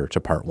inferior to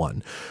Part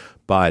 1.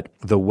 But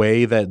the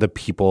way that the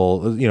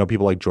people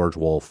like George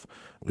Wolfe,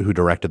 who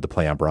directed the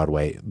play on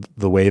Broadway,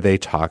 the way they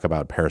talk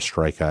about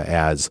Perestroika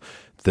as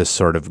this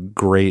sort of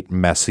great,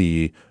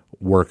 messy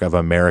work of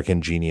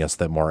American genius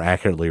that more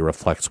accurately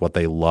reflects what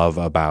they love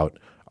about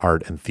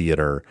art and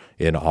theater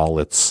in all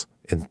its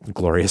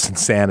glorious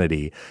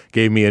insanity,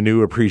 gave me a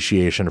new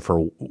appreciation for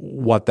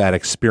what that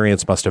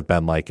experience must have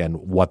been like and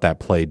what that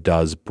play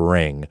does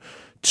bring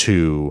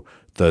to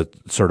the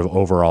sort of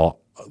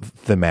overall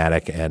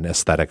thematic and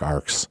aesthetic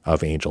arcs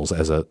of Angels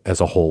as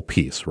a whole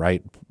piece,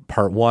 right?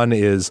 Part 1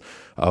 is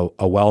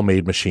a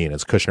well-made machine.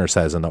 As Kushner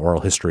says in the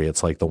oral history,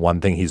 it's like the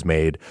one thing he's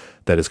made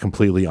that is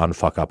completely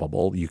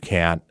unfuck-upable. You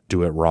can't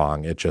do it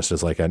wrong. It just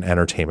is like an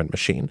entertainment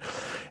machine.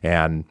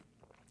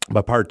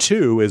 But Part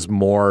 2 is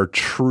more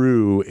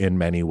true in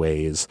many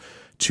ways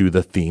to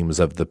the themes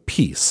of the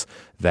piece,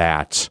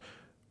 that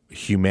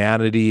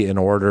humanity, in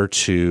order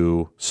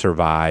to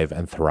survive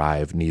and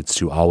thrive, needs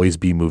to always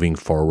be moving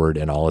forward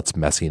in all its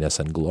messiness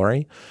and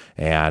glory.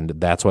 And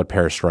that's what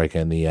Perestroika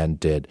in the end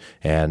did.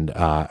 And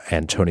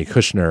Tony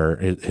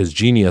Kushner, his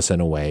genius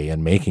in a way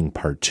in making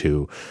Part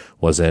 2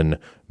 was in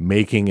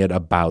making it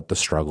about the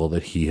struggle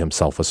that he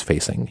himself was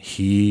facing.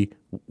 He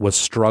was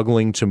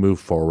struggling to move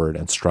forward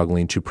and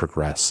struggling to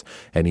progress,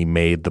 and he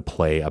made the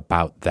play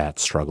about that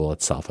struggle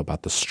itself,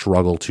 about the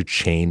struggle to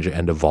change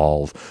and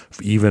evolve,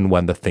 even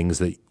when the things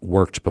that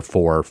worked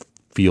before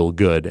feel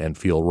good and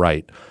feel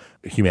right.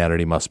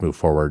 Humanity must move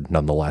forward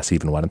nonetheless,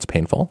 even when it's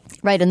painful.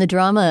 Right, and the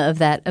drama of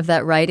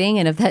that writing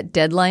and of that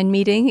deadline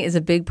meeting is a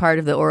big part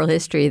of the oral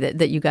history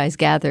that you guys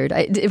gathered.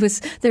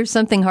 There's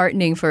something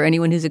heartening for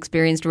anyone who's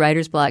experienced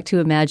writer's block to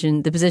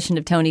imagine the position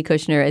of Tony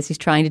Kushner as he's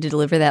trying to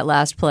deliver that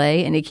last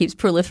play, and it keeps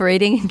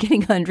proliferating and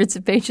getting hundreds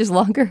of pages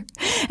longer,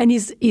 and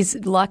he's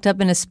locked up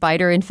in a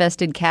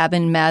spider-infested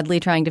cabin, madly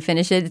trying to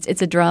finish it.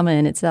 It's a drama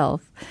in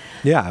itself.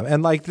 Yeah,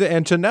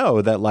 and to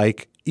know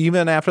that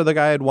even after the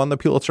guy had won the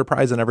Pulitzer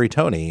Prize and every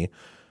Tony,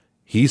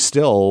 he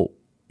still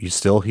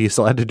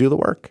had to do the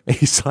work.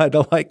 He still had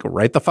to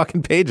write the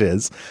fucking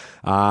pages.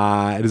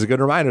 It is a good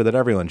reminder that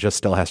everyone just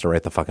still has to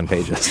write the fucking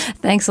pages.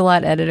 Thanks a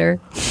lot, editor.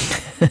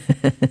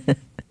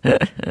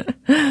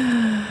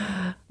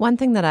 One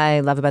thing that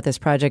I love about this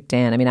project,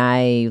 Dan, I mean,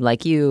 I,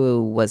 like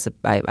you,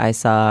 I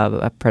saw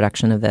a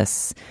production of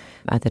this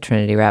at the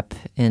Trinity Rep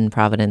in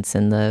Providence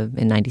in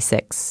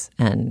 96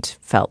 and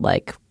felt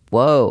like,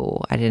 whoa,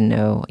 I didn't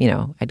know,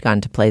 I'd gone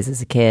to plays as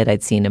a kid.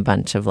 I'd seen a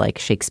bunch of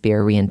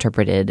Shakespeare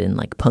reinterpreted in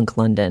punk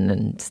London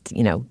and,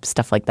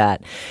 stuff like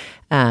that.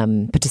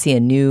 But to see a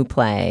new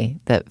play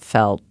that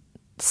felt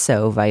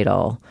so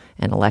vital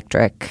and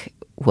electric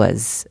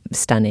was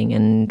stunning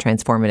and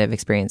transformative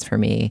experience for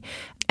me.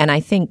 And I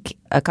think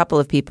a couple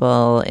of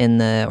people in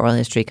the oral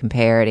history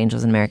compared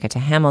Angels in America to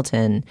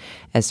Hamilton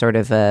as sort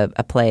of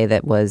a play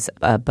that was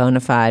a bona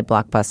fide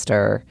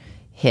blockbuster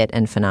hit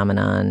and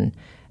phenomenon,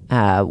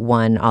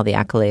 won all the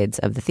accolades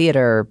of the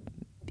theater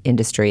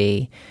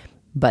industry,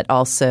 but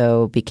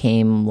also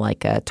became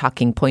a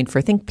talking point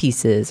for think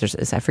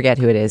pieces. I forget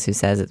who it is who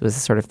says it was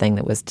the sort of thing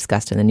that was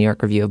discussed in the New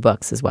York Review of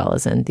Books as well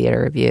as in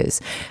theater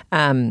reviews.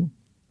 And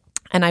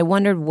I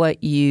wondered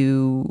what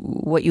you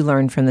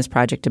learned from this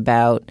project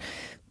about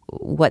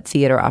what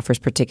theater offers,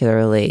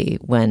 particularly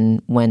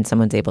when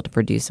someone's able to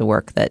produce a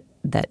work that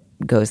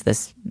goes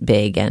this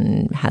big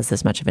and has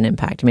this much of an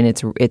impact. I mean,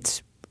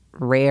 it's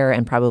rare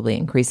and probably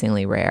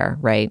increasingly rare,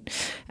 right?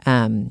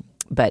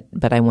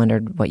 But I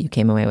wondered what you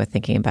came away with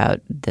thinking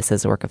about this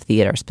as a work of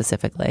theater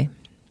specifically.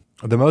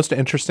 The most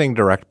interesting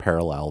direct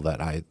parallel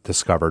that I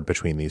discovered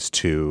between these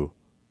two,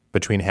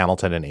 between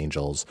Hamilton and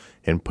Angels,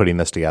 in putting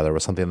this together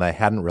was something that I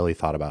hadn't really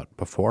thought about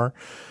before,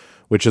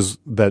 which is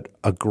that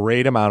a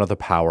great amount of the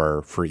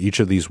power for each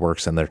of these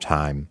works in their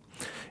time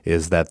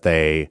is that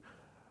they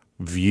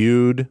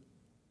viewed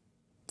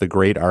the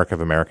great arc of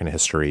American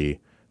history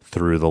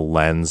through the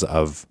lens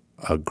of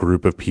a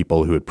group of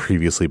people who had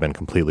previously been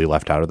completely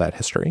left out of that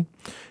history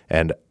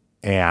and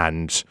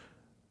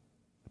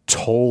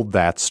told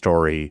that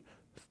story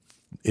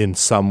in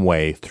some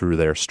way through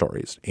their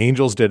stories.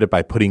 Angels did it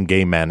by putting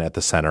gay men at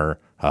the center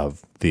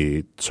of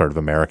the sort of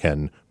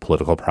American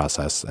political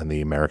process and the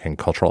American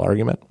cultural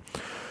argument.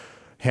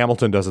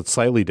 Hamilton does it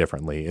slightly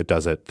differently. It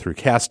does it through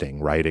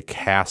casting, right? It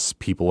casts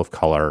people of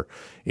color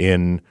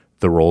in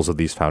the roles of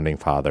these founding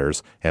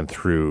fathers, and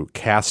through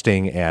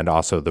casting and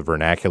also the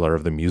vernacular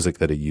of the music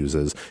that it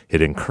uses,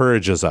 it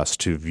encourages us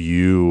to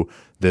view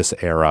this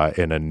era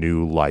in a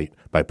new light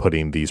by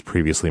putting these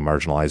previously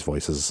marginalized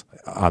voices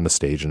on the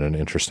stage in an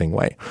interesting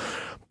way.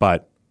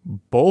 But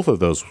both of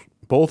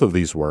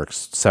these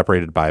works,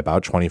 separated by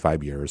about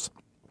 25 years,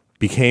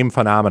 became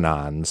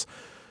phenomenons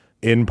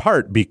in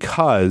part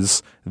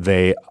because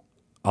they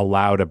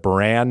allowed a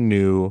brand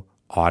new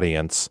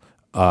audience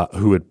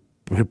who had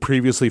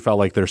previously felt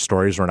like their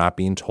stories were not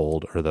being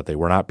told or that they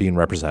were not being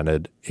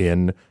represented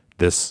in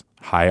this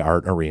high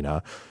art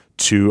arena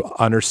to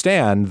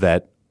understand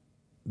that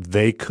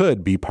they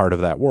could be part of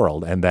that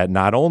world, and that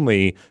not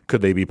only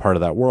could they be part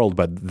of that world,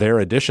 but their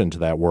addition to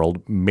that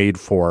world made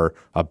for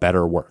a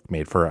better work,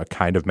 made for a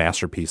kind of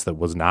masterpiece that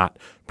was not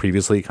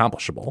previously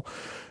accomplishable.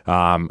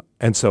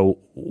 And so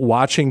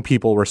watching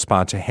people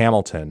respond to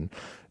Hamilton,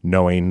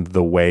 knowing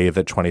the way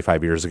that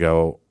 25 years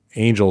ago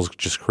Angels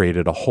just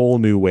created a whole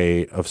new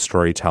way of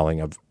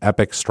storytelling, of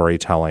epic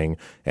storytelling,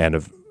 and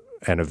of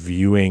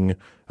viewing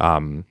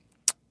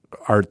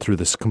art through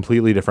this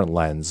completely different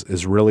lens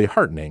is really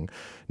heartening.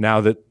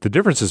 Now, that the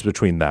differences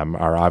between them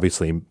are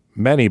obviously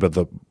many, but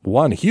the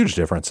one huge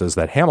difference is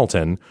that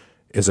Hamilton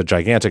is a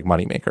gigantic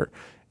moneymaker.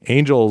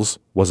 Angels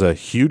was a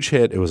huge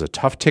hit. It was a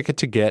tough ticket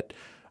to get.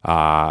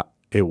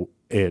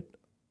 It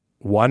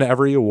won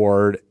every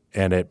award.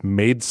 And it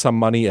made some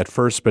money at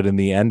first, but in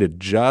the end, it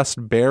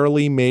just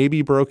barely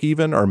maybe broke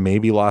even or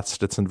maybe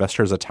lost its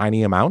investors a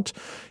tiny amount.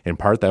 In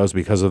part, that was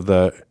because of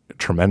the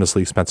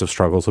tremendously expensive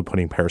struggles of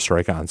putting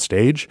Perestroika on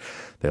stage.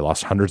 They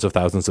lost hundreds of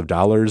thousands of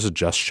dollars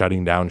just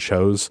shutting down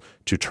shows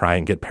to try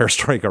and get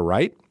Perestroika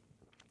right.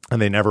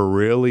 and they never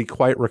really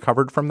quite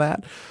recovered from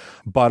that.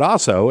 But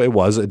also, it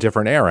was a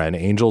different era, and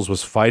Angels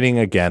was fighting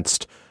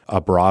against a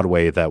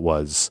Broadway that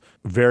was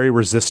very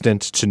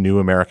resistant to new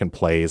American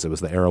plays. It was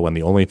the era when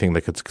the only thing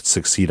that could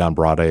succeed on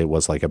Broadway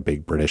was like a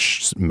big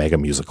British mega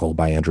musical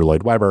by Andrew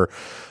Lloyd Webber.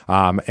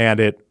 And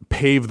it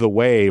paved the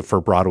way for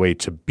Broadway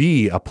to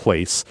be a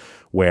place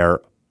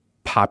where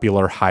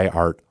popular high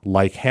art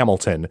like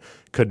Hamilton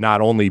could not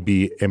only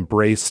be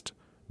embraced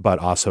but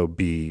also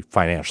be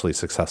financially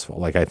successful.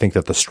 Like, I think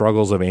that the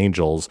struggles of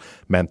Angels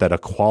meant that a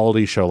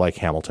quality show like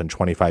Hamilton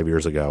 25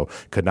 years ago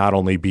could not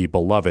only be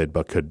beloved,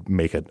 but could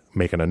make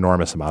an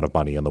enormous amount of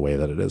money in the way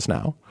that it is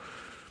now.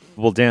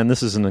 Well, Dan,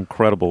 this is an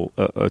incredible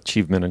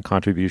achievement and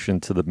contribution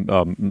to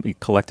the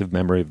collective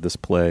memory of this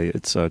play.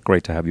 It's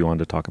great to have you on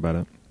to talk about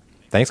it.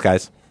 Thanks,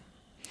 guys.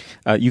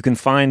 You can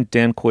find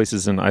Dan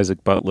Kois's and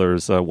Isaac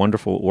Butler's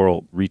wonderful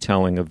oral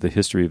retelling of the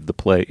history of the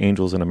play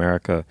Angels in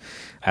America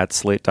at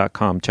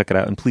slate.com. Check it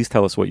out, and please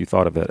tell us what you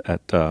thought of it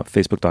at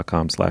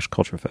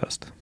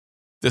facebook.com/culturefest.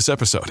 This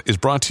episode is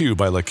brought to you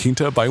by La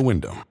Quinta by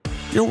Wyndham.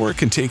 Your work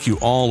can take you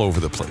all over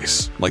the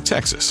place, like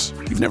Texas.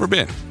 You've never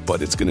been,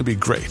 but it's going to be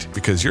great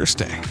because you're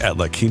staying at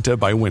La Quinta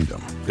by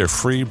Wyndham. Their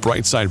free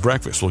Bright Side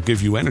breakfast will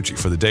give you energy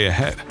for the day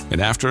ahead.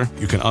 And after,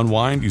 you can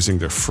unwind using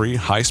their free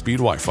high-speed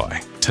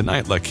Wi-Fi.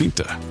 Tonight, La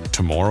Quinta.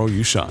 Tomorrow,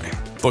 you shine.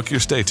 Book your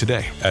stay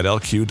today at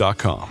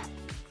LQ.com.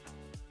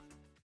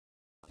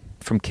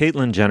 From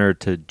Caitlyn Jenner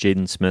to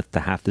Jaden Smith to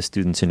half the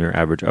students in your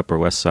average Upper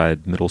West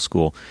Side middle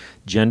school,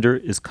 gender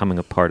is coming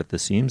apart at the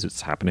seams.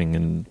 It's happening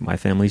in my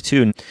family,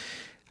 too.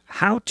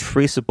 How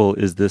traceable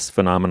is this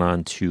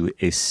phenomenon to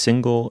a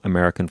single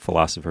American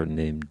philosopher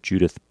named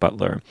Judith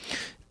Butler?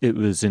 It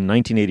was in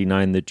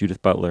 1989 that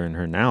Judith Butler, in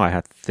her now,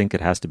 I think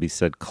it has to be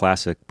said,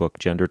 classic book,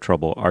 Gender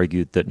Trouble,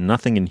 argued that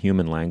nothing in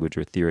human language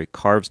or theory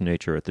carves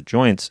nature at the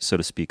joints, so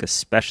to speak,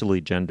 especially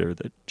gender,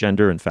 that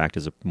gender, in fact,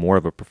 is more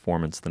of a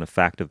performance than a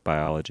fact of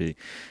biology,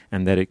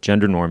 and that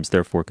gender norms,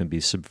 therefore, can be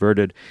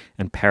subverted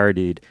and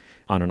parodied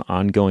on an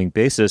ongoing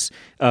basis.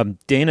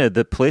 Dana,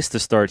 the place to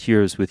start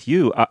here is with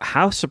you.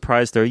 How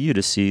surprised are you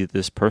to see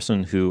this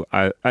person who,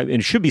 and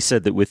it should be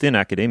said that within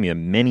academia,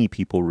 many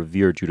people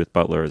revere Judith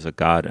Butler as a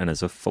god and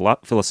as a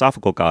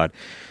philosophical god.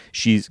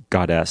 She's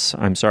goddess,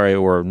 I'm sorry,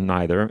 or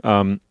neither,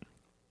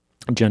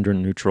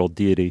 gender-neutral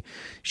deity.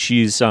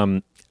 She's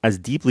as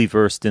deeply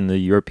versed in the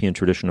European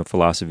tradition of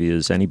philosophy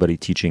as anybody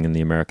teaching in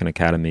the American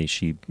Academy.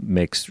 She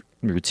makes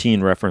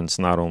routine reference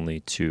not only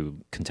to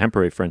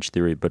contemporary French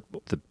theory, but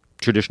the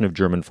tradition of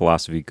German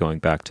philosophy going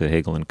back to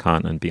Hegel and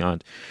Kant and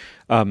beyond.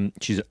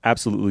 She's an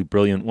absolutely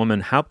brilliant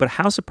woman. But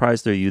how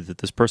surprised are you that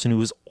this person who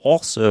was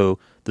also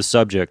the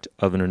subject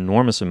of an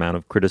enormous amount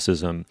of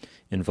criticism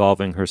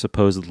involving her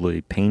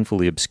supposedly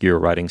painfully obscure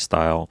writing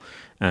style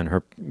and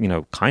her,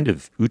 kind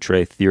of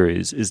outre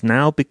theories is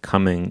now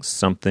becoming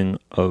something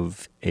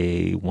of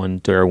a,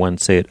 dare one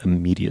say it, a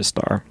media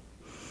star?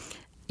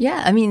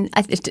 Yeah, I mean,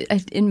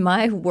 in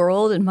my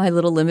world, in my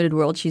little limited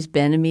world, she's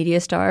been a media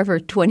star for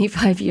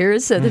 25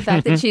 years. So the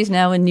fact that she's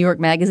now in New York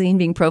Magazine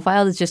being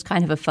profiled is just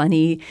kind of a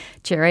funny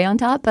cherry on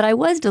top. But I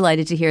was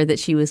delighted to hear that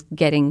she was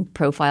getting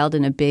profiled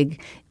in a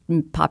big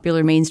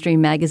popular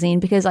mainstream magazine,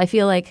 because I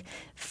feel like,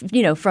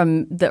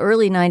 from the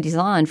early 90s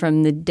on,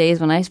 from the days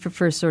when I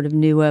first sort of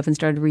knew of and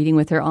started reading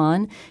with her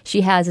on,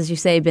 she has, as you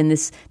say, been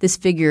this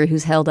figure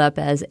who's held up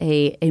as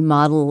a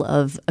model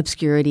of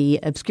obscurity,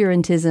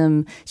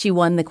 obscurantism. She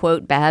won the,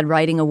 quote, Bad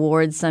Writing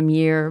Award some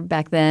year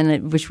back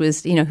then, which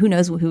was, who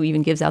knows who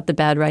even gives out the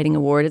Bad Writing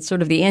Award. It's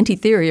sort of the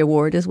anti-theory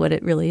award is what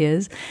it really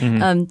is.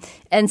 Mm-hmm.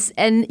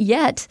 And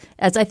yet,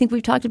 as I think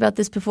we've talked about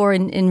this before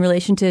in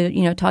relation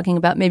to, talking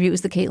about maybe it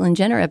was the Caitlyn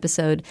Jenner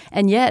episode,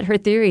 and yet her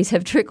theories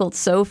have trickled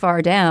so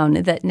far down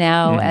that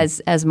now,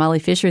 as Molly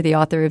Fisher, the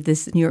author of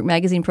this New York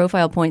Magazine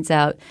profile, points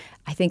out,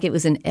 I think it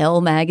was an Elle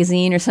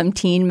magazine or some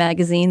teen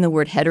magazine, the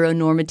word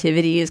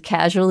heteronormativity is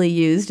casually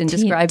used in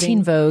describing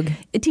Teen Vogue.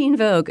 Teen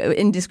Vogue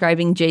in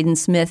describing Jaden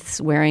Smith's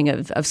wearing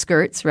of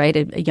skirts, right?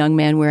 A young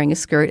man wearing a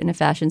skirt in a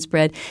fashion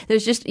spread.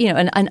 There's just,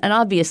 and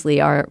obviously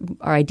our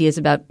ideas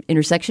about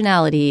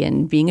intersectionality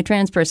and being a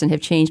trans person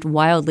have changed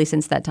wildly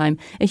since that time.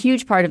 A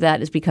huge part of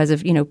that is because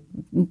of,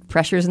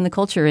 pressures in the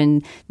culture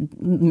and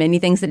many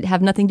things that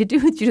have nothing to do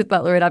with Judith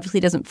Butler. It obviously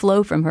doesn't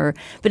flow from her.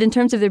 But in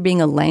terms of there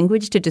being a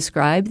language to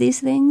describe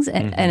these things,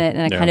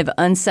 and a kind of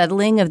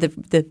unsettling of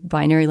the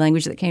binary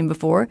language that came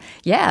before.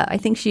 Yeah, I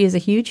think she is a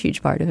huge,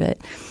 huge part of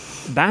it.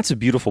 That's a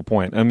beautiful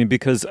point. I mean,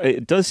 because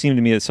it does seem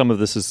to me that some of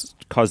this is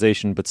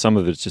causation, but some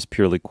of it's just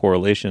purely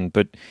correlation.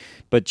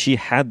 But she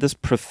had this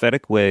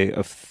prophetic way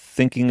of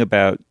thinking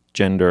about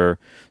gender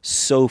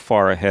so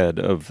far ahead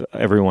of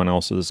everyone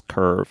else's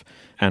curve.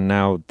 And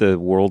now the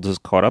world has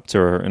caught up to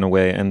her in a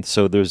way. And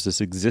so there's this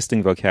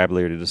existing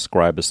vocabulary to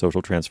describe a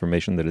social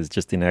transformation that is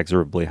just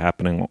inexorably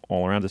happening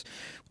all around us.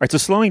 All right, so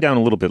slowing down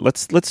a little bit,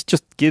 let's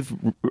just give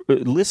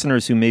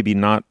listeners who may be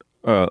not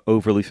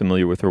overly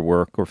familiar with her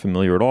work or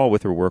familiar at all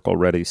with her work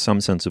already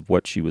some sense of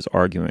what she was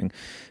arguing.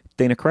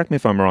 Dana, correct me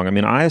if I'm wrong. I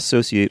mean, I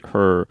associate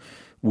her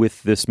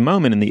with this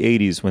moment in the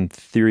 80s when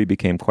theory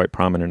became quite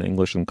prominent in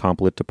English and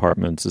comp lit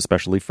departments,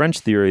 especially French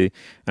theory,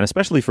 and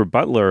especially for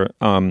Butler,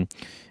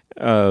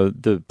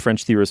 the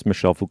French theorist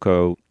Michel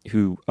Foucault,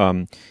 who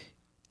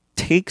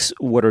takes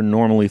what are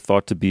normally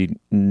thought to be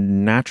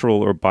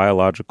natural or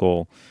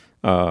biological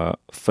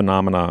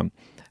phenomena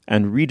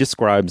and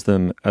redescribes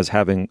them as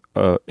having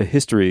a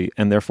history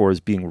and therefore as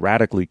being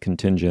radically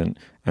contingent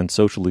and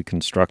socially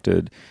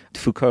constructed.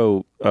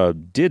 Foucault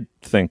did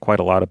think quite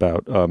a lot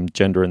about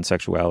gender and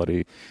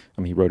sexuality.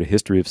 I mean, he wrote a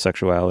history of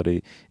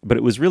sexuality, but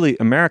it was really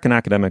American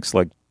academics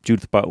like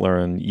Judith Butler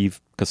and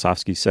Eve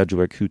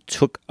Kosofsky-Sedgwick who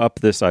took up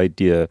this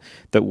idea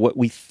that what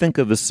we think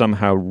of as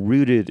somehow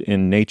rooted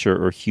in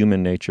nature or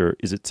human nature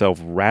is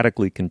itself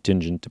radically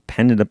contingent,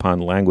 dependent upon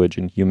language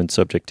and human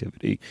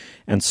subjectivity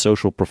and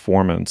social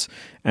performance.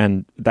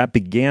 And that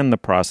began the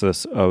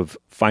process of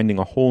finding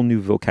a whole new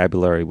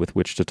vocabulary with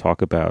which to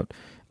talk about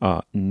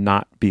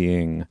not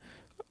being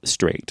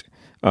straight,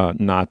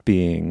 not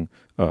being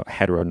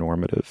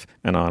heteronormative,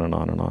 and on and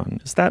on and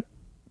on.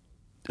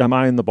 Am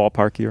I in the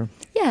ballpark here?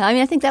 Yeah, I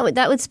mean, I think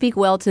that would speak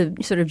well to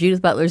sort of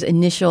Judith Butler's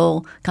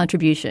initial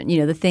contribution,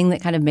 the thing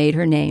that kind of made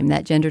her name,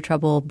 that Gender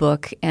Trouble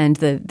book and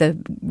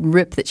the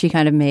rip that she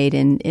kind of made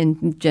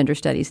in gender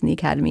studies in the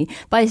academy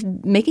by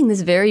making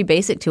this very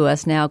basic to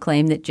us now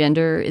claim that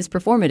gender is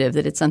performative,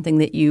 that it's something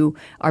that you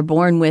are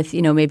born with,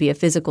 maybe a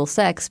physical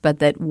sex, but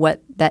that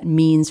what that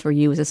means for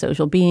you as a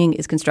social being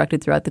is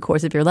constructed throughout the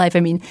course of your life.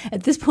 I mean,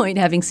 at this point,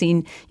 having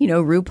seen,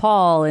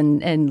 RuPaul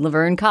and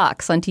Laverne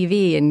Cox on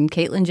TV and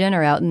Caitlyn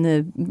Jenner out in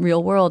the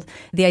real world,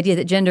 the idea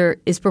that gender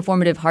is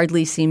performative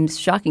hardly seems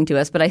shocking to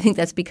us. But I think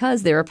that's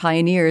because there are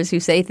pioneers who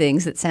say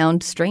things that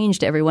sound strange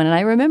to everyone. And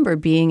I remember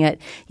being at,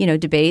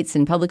 debates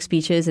and public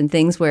speeches and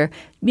things where,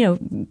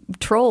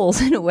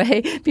 trolls in a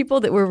way, people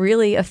that were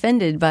really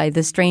offended by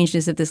the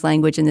strangeness of this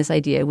language and this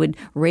idea would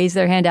raise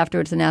their hand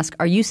afterwards and ask,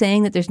 are you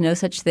saying that there's no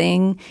such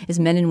thing as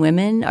men and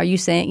women? Are you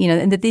saying,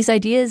 and that these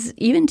ideas,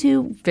 even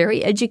to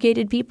very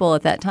educated people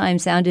at that time,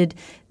 sounded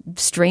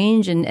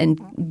strange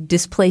and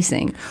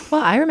displacing.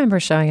 Well, I remember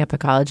showing up at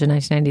college in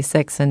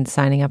 1996 and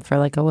signing up for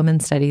like a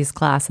women's studies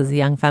class as a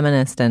young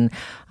feminist. And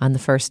on the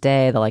first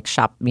day,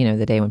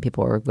 the day when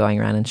people were going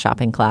around in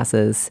shopping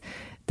classes,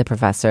 the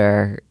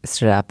professor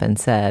stood up and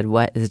said,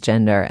 "What is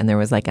gender?" And there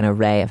was like an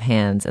array of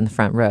hands in the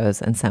front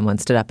rows. And someone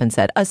stood up and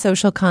said, "A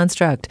social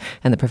construct."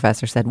 And the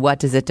professor said, "What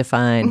does it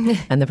define?"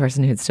 And the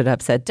person who stood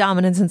up said,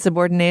 "Dominance and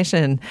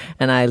subordination."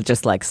 And I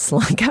just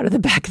slunk out of the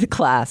back of the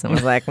class and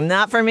was like,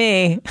 "Not for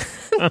me."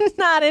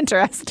 Not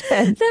interested.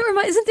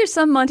 Isn't there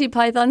some Monty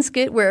Python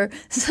skit where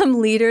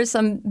some leaders,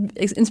 some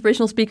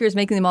inspirational speakers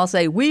making them all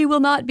say, "We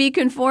will not be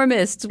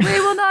conformists. We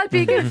will not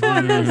be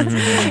conformists."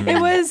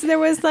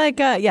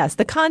 Yes,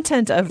 the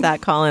content of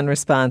that call-in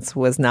response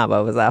was not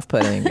what was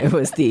off-putting. It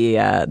was the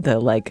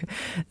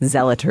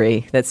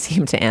zealotry that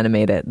seemed to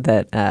animate it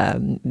that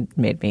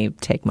made me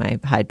take my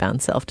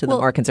hidebound self to the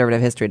more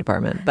conservative history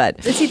department.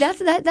 But see,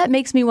 that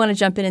makes me want to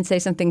jump in and say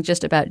something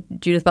just about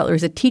Judith Butler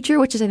as a teacher,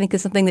 which I think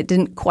is something that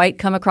didn't quite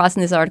come across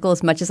in this article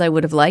as much as I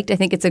would have liked. I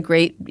think it's a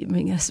great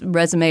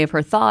resume of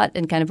her thought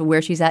and kind of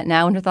where she's at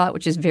now in her thought,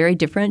 which is very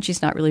different.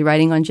 She's not really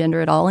writing on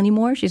gender at all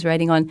anymore. She's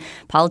writing on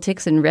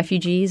politics and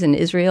refugees and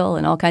Israel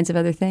and all kinds of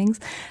other ththings.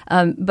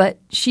 But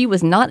she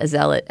was not a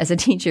zealot as a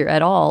teacher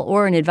at all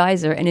or an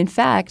advisor, and in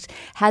fact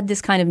had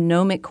this kind of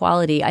gnomic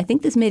quality. I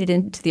think this made it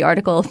into the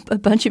article. A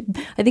bunch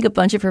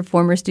of her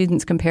former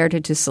students compared her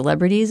to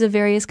celebrities of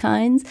various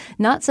kinds,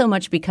 not so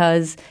much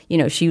because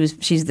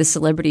she's the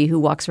celebrity who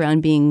walks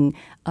around being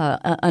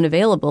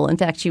unavailable. In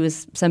fact, she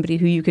was somebody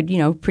who you could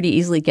pretty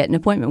easily get an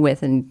appointment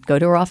with and go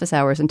to her office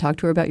hours and talk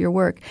to her about your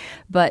work.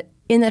 But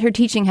in that her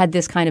teaching had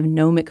this kind of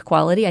gnomic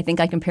quality. I think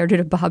I compared her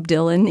to Bob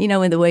Dylan,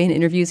 in the way in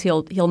interviews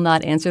he'll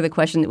not answer the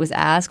question that was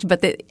asked, but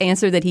the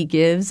answer that he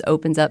gives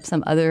opens up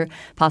some other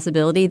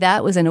possibility.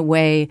 That was in a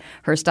way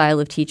her style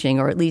of teaching,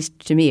 or at least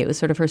to me, it was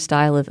sort of her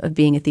style of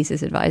being a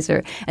thesis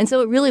advisor. And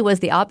so it really was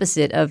the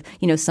opposite of,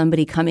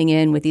 somebody coming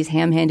in with these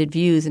ham-handed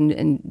views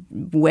and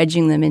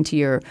wedging them into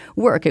your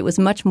work. It was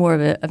much more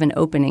of an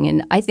opening.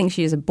 And I think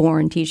she is a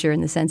born teacher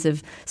in the sense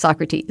of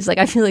Socrates.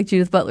 I feel like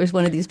Judith Butler is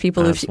one of these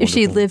people, if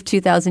she lived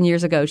 2,000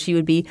 years ago, she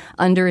would be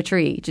under a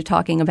tree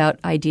talking about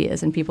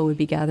ideas and people would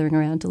be gathering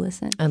around to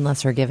listen.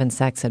 Unless her given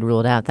sex had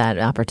ruled out that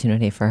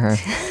opportunity for her.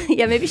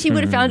 Yeah, maybe she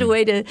would have found a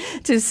way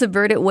to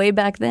subvert it way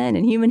back then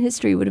and human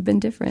history would have been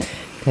different.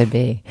 Could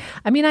be.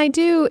 I mean,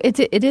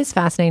 it is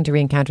fascinating to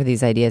re-encounter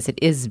these ideas. It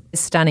is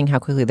stunning how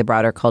quickly the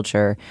broader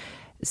culture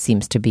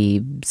seems to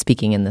be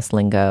speaking in this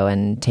lingo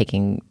and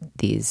taking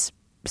these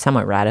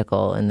somewhat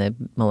radical in the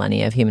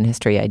millennia of human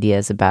history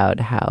ideas about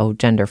how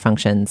gender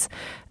functions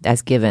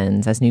as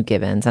givens, as new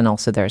givens. And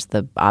also there's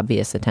the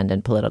obvious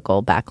attendant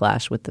political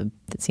backlash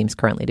that seems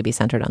currently to be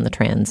centered on the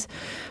trans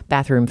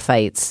bathroom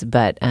fights,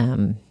 but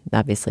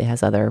obviously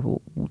has other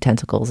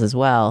tentacles as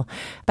well.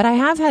 But I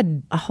have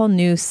had a whole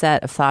new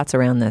set of thoughts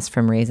around this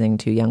from raising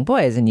two young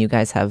boys, and you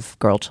guys have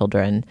girl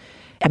children.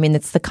 I mean,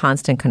 it's the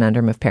constant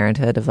conundrum of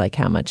parenthood of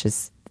how much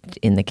is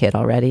in the kid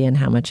already, and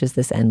how much is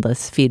this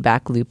endless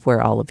feedback loop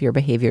where all of your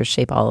behaviors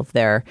shape all of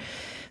their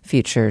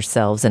future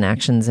selves and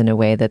actions in a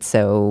way that's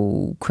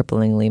so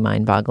cripplingly,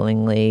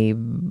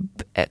 mind-bogglingly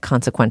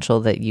consequential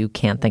that you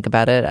can't think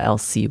about it,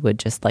 else you would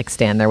just like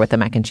stand there with a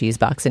mac and cheese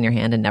box in your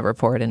hand and never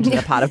pour it into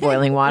a pot of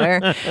boiling water.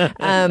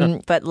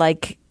 But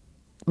like,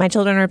 my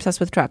children are obsessed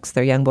with trucks.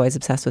 They're young boys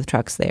obsessed with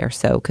trucks. They are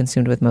so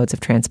consumed with modes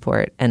of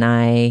transport. And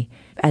I,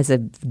 as a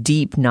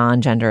deep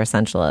non-gender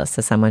essentialist,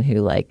 as someone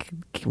who like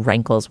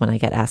rankles when I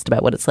get asked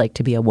about what it's like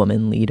to be a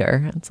woman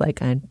leader, it's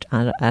like, I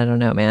don't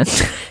know, man.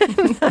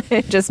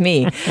 Just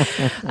me.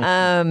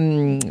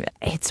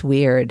 It's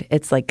weird.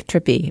 It's like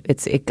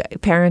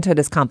trippy. Parenthood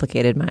has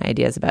complicated my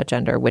ideas about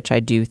gender, which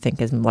I do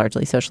think is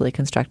largely socially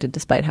constructed,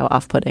 despite how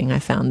off-putting I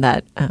found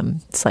that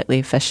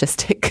slightly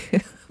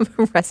fascistic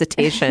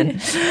recitation.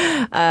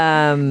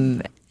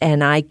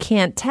 And I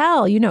can't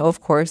tell, of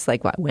course,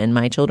 like when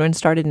my children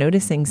started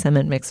noticing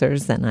cement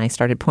mixers, then I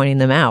started pointing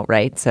them out,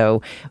 right?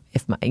 So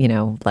if,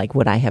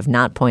 would I have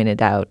not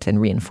pointed out and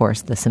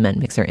reinforced the cement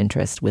mixer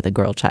interest with a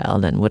girl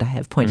child? And would I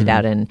have pointed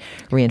out and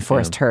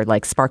reinforced her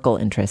like sparkle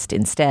interest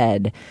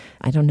instead?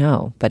 I don't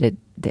know. But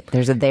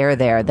there's a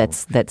there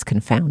that's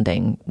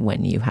confounding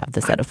when you have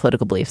the set of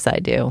political beliefs I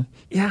do.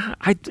 Yeah,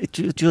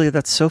 Julia,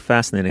 that's so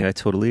fascinating. I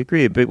totally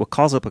agree. But what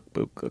calls up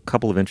a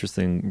couple of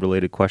interesting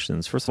related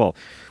questions. First of all,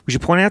 we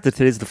should point out that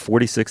today's the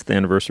 46th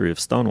anniversary of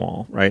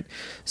Stonewall, right?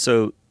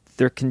 So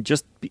there can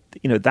just be,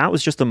 that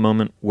was just a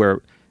moment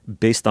where,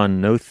 based on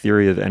no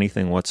theory of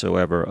anything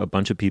whatsoever, a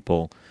bunch of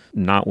people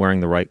not wearing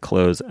the right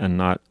clothes and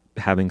not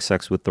having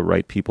sex with the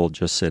right people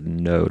just said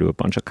no to a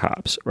bunch of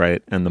cops,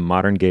 right? And the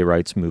modern gay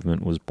rights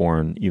movement was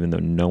born, even though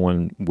no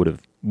one would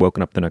have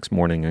woken up the next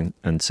morning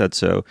and said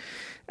so.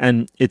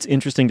 And it's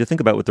interesting to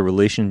think about what the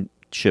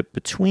relationship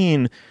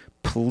between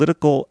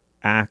political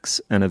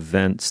acts and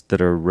events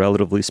that are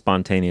relatively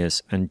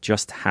spontaneous and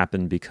just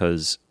happen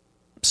because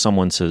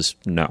someone says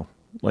no.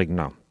 Like,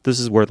 no, this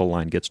is where the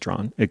line gets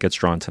drawn. It gets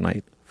drawn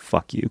tonight.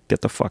 Fuck you.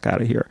 Get the fuck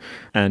out of here.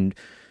 And,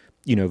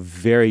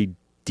 very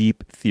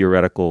deep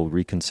theoretical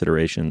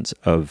reconsiderations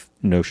of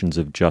notions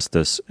of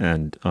justice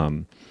and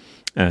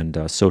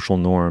social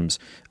norms,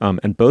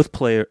 and both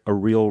play a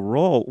real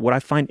role. What I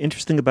find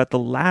interesting about the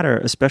latter,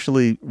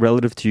 especially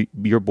relative to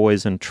your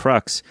boys and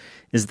trucks,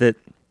 is that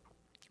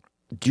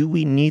do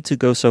we need to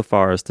go so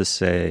far as to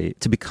say,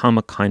 to become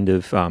a kind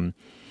of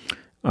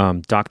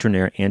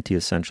doctrinaire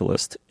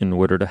anti-essentialist in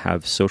order to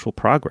have social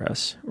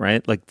progress,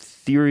 right? Like,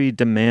 theory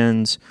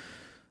demands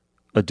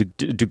a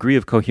degree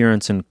of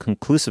coherence and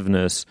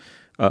conclusiveness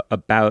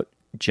about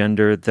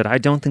gender that I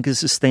don't think is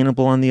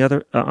sustainable on the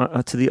other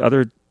to the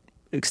other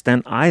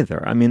extent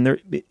either. I mean,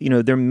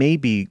 there may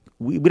be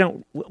we're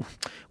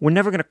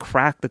never going to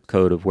crack the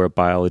code of where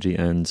biology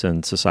ends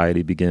and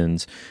society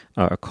begins,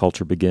 or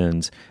culture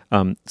begins.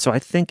 So I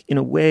think, in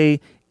a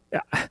way,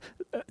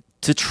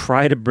 to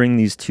try to bring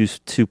these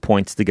two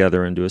points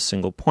together into a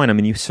single point, I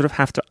mean, you sort of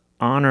have to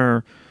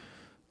honor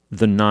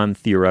the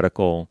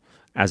non-theoretical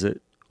as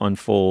it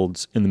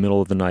unfolds in the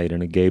middle of the night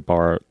in a gay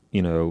bar,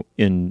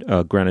 in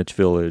Greenwich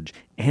Village,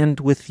 and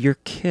with your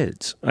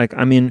kids. Like,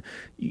 I mean,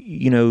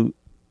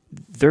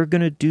 they're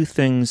going to do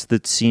things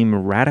that seem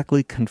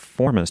radically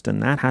conformist,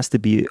 and that has to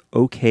be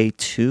okay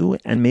too.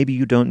 And maybe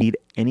you don't need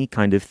any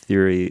kind of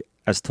theory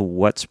as to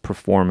what's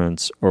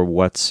performance or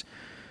what's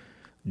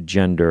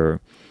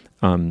gender.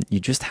 You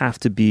just have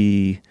to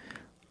be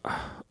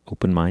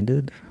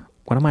open-minded.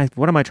 What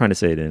am I trying to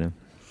say, Dana?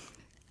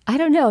 I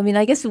don't know. I mean,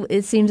 I guess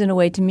it seems in a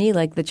way to me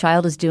like the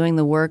child is doing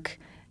the work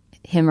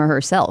him or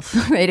herself,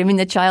 right? I mean,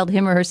 the child,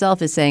 him or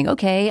herself, is saying,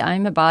 okay,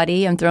 I'm a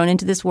body. I'm thrown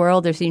into this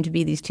world. There seem to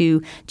be these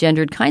two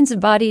gendered kinds of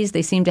bodies.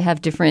 They seem to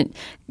have different,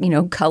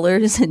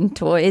 colors and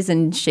toys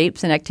and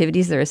shapes and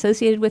activities that are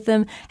associated with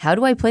them. How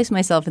do I place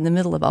myself in the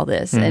middle of all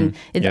this? And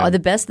the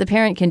best the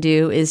parent can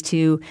do is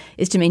to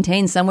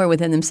maintain somewhere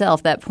within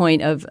themselves that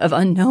point of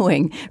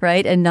unknowing,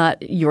 right? And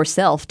not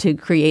yourself to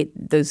create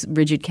those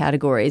rigid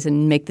categories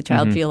and make the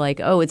child feel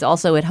like, oh, it's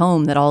also at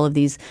home that all of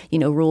these,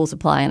 rules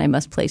apply and I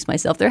must place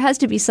myself. There has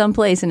to be some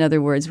place, in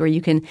other words, where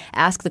you can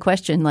ask the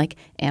question, like,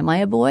 am I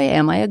a boy?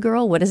 Am I a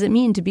girl? What does it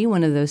mean to be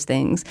one of those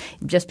things?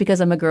 Just because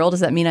I'm a girl,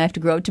 does that mean I have to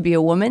grow up to be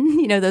a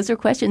woman? Those are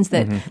questions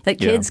that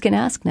kids can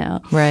ask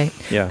now. Right.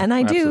 Yeah, and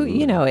I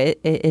absolutely. do,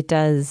 it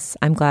does.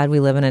 I'm glad we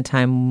live in a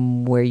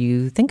time where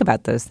you think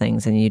about those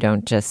things and you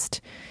don't just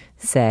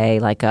say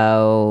like,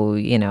 oh,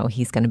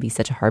 he's going to be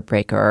such a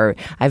heartbreaker. Or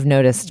I've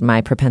noticed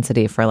my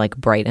propensity for like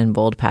bright and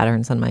bold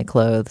patterns on my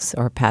clothes,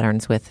 or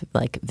patterns with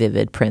like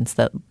vivid prints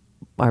that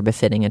are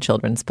befitting a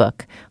children's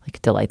book, like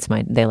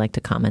they like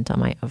to comment on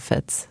my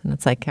outfits. And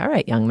it's like, all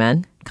right, young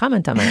men,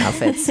 comment on my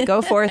outfits.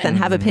 Go forth and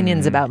have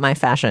opinions about my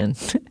fashion.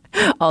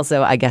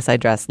 Also, I guess I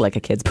dress like a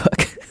kid's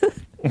book.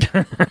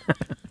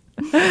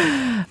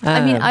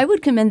 I mean, I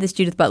would commend this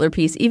Judith Butler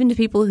piece even to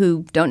people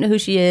who don't know who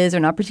she is or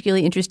not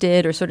particularly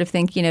interested or sort of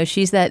think,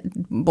 she's that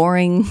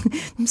boring,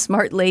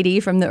 smart lady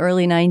from the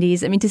early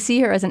 90s. I mean, to see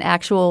her as an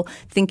actual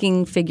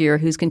thinking figure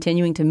who's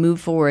continuing to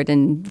move forward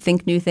and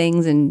think new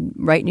things and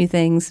write new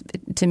things,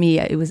 to me,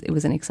 it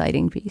was an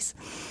exciting piece.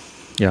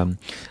 Yeah. All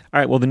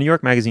right. Well, the New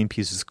York Magazine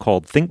piece is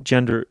called Think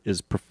Gender is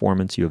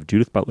Performance. You have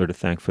Judith Butler to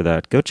thank for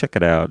that. Go check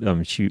it out.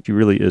 She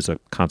really is a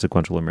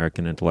consequential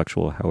American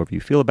intellectual, however you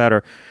feel about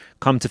her.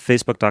 Come to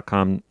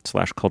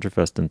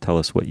facebook.com/culturefest and tell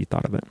us what you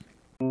thought of it.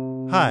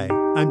 Hi,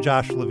 I'm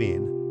Josh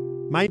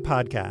Levine. My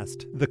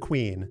podcast, The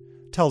Queen,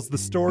 tells the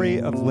story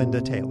of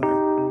Linda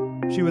Taylor.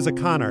 She was a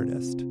con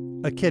artist,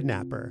 a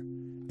kidnapper,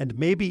 and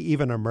maybe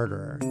even a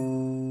murderer.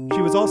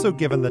 She was also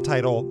given the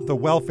title the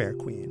Welfare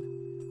Queen,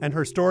 and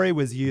her story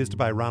was used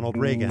by Ronald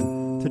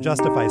Reagan to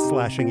justify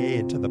slashing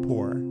aid to the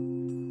poor.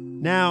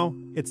 Now,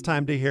 it's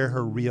time to hear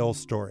her real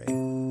story.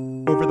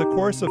 Over the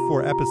course of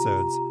 4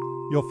 episodes,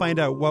 you'll find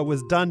out what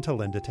was done to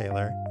Linda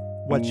Taylor,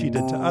 what she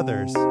did to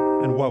others,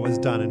 and what was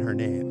done in her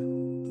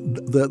name.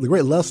 The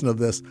great lesson of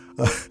this,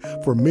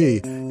 for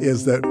me,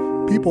 is that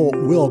people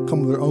will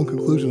come to their own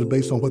conclusions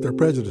based on what their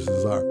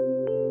prejudices are.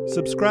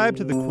 Subscribe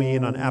to The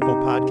Queen on Apple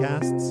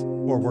Podcasts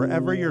or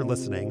wherever you're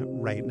listening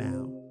right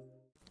now.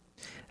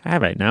 All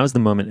right, now is the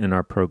moment in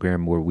our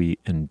program where we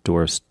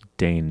endorse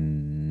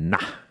Dana.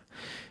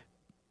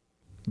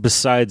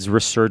 Besides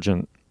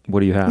Resurgent, what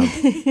do you have?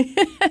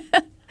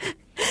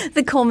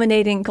 The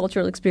culminating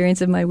cultural experience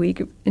of my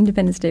week,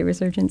 Independence Day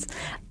Resurgence.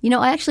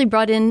 I actually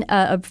brought in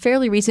a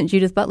fairly recent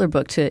Judith Butler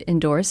book to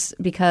endorse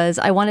because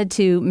I wanted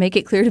to make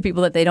it clear to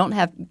people that they don't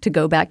have to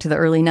go back to the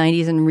early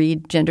 90s and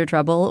read Gender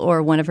Trouble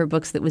or one of her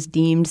books that was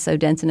deemed so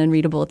dense and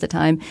unreadable at the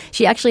time.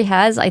 She actually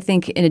has, I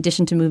think, in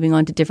addition to moving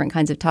on to different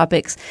kinds of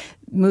topics,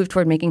 moved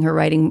toward making her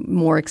writing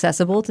more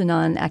accessible to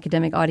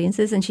non-academic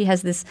audiences. And she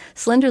has this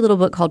slender little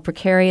book called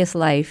Precarious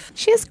Life.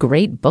 She has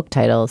great book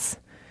titles.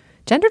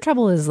 Gender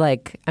Trouble is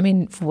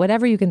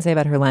whatever you can say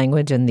about her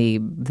language, and the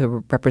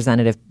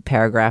representative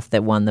paragraph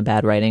that won the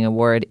Bad Writing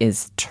Award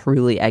is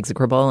truly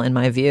execrable in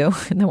my view,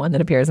 the one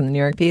that appears in the New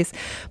York piece.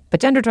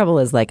 But Gender Trouble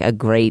is like a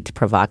great,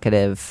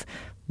 provocative,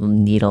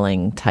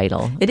 needling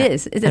title. It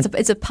is.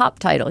 It's a pop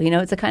title.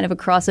 It's a kind of a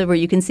crossover.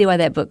 You can see why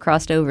that book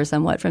crossed over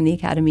somewhat from the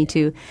Academy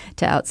to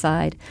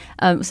outside.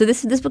 So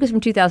this book is from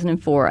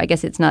 2004. I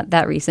guess it's not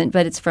that recent,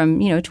 but it's from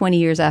 20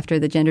 years after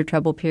the Gender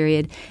Trouble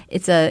period.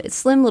 It's a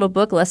slim little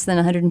book, less than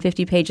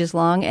 150 pages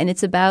long, and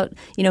it's about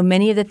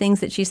many of the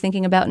things that she's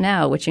thinking about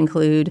now, which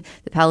include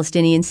the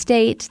Palestinian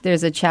state.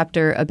 There's a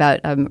chapter about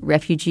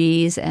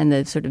refugees and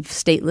the sort of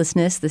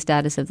statelessness, the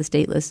status of the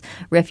stateless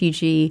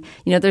refugee.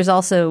 There's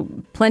also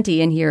plenty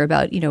in here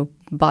about,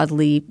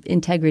 bodily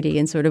integrity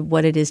and sort of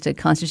what it is to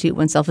constitute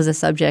oneself as a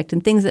subject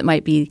and things that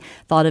might be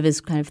thought of as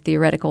kind of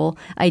theoretical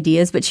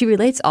ideas. But she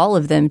relates all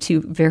of them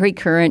to very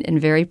current and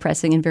very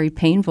pressing and very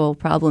painful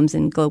problems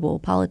in global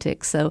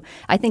politics. So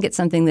I think it's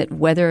something that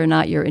whether or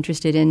not you're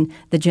interested in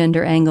the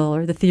gender angle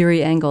or the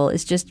theory angle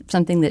is just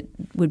something that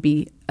would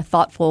be a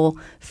thoughtful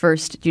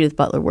first Judith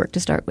Butler work to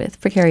start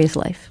with. Precarious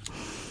Life.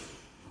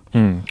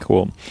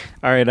 Cool.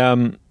 All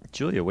right,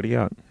 Julia, what do you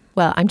got?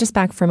 Well, I'm just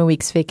back from a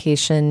week's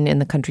vacation in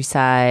the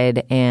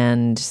countryside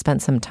and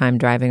spent some time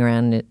driving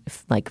around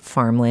like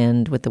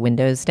farmland with the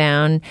windows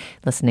down,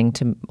 listening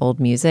to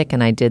old music.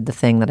 And I did the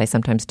thing that I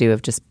sometimes do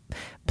of just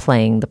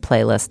playing the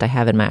playlist I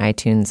have in my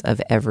iTunes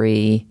of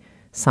every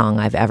song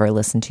I've ever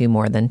listened to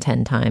more than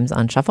 10 times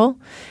on shuffle,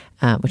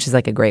 which is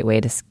like a great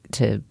way to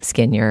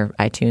skin your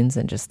iTunes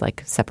and just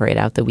like separate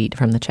out the wheat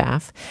from the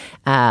chaff.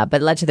 But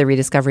it led to the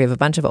rediscovery of a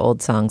bunch of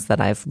old songs that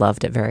I've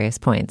loved at various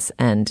points.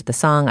 And the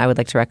song I would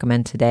like to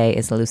recommend today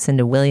is the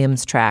Lucinda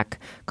Williams track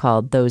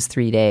called Those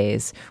 3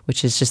 Days,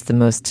 which is just the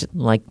most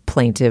like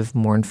plaintive,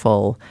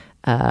 mournful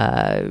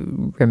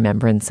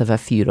remembrance of a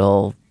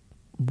futile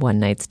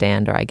one-night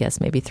stand, or I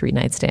guess maybe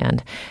 3-night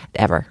stand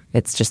ever.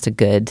 It's just a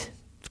good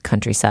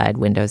countryside,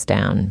 windows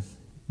down,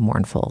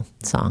 mournful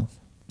song.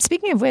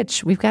 Speaking of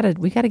which, we got to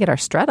get our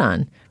strut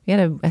on. We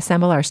got to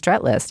assemble our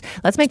strut list.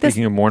 Let's make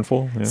Speaking of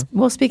mournful, yeah.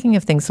 Well, speaking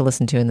of things to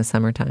listen to in the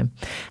summertime,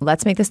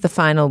 let's make this the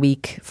final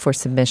week for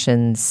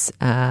submissions.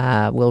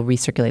 We'll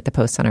recirculate the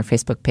posts on our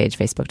Facebook page,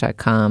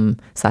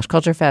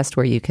 facebook.com/culturefest,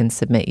 where you can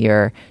submit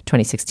your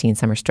 2016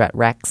 Summer Strut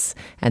Recs,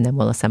 and then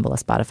we'll assemble a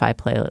Spotify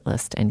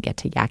playlist and get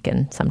to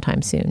yakking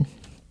sometime soon.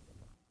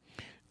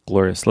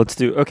 Glorious. Let's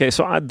do. Okay,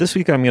 so this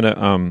week I'm going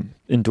to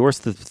endorse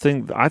the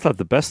thing. I thought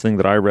the best thing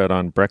that I read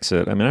on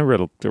Brexit. I mean, I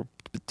read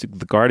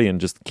The Guardian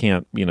just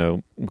can't,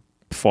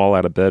 fall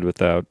out of bed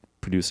without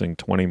producing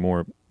 20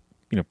 more,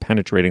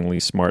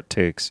 penetratingly smart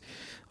takes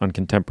on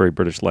contemporary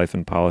British life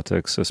and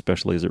politics,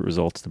 especially as it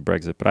results to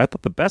Brexit. But I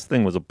thought the best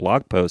thing was a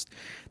blog post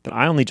that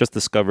I only just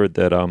discovered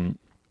that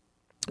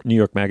New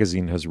York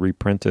Magazine has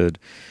reprinted,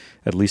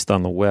 at least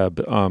on the web.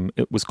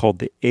 It was called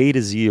The A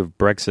to Z of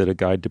Brexit, A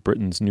Guide to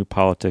Britain's New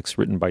Politics,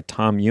 written by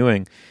Tom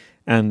Ewing.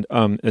 And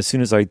as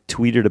soon as I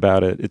tweeted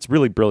about it, it's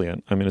really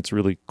brilliant. I mean, it's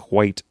really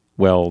quite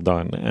well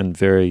done and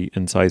very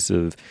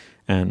incisive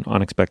and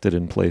unexpected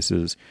in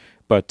places.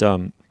 But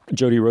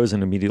Jody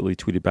Rosen immediately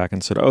tweeted back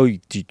and said, "Oh,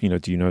 do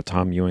you know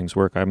Tom Ewing's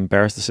work?" I'm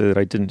embarrassed to say that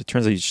I didn't. It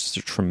turns out he's just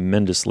a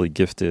tremendously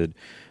gifted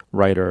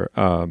writer,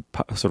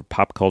 sort of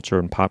pop culture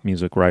and pop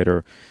music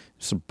writer,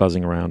 sort of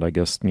buzzing around, I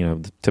guess,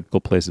 the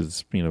typical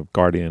places,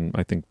 Guardian,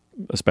 I think,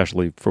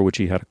 especially, for which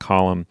he had a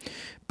column.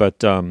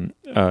 But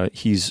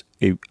he's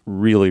a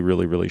really,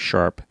 really, really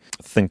sharp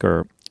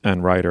thinker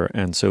and writer.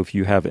 And so if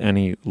you have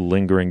any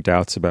lingering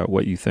doubts about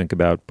what you think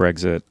about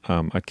Brexit,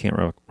 I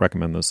can't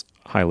recommend this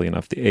highly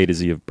enough. The A to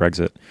Z of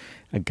Brexit,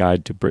 A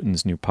Guide to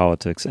Britain's New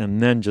Politics.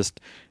 And then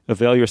just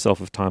avail yourself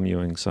of Tom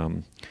Ewing's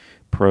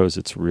prose.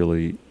 It's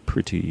really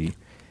pretty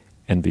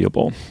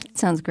enviable.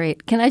 Sounds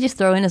great. Can I just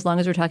throw in, as long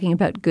as we're talking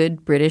about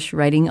good British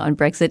writing on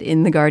Brexit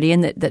in The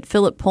Guardian, that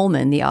Philip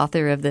Pullman, the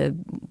author of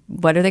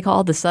what are they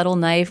called? The Subtle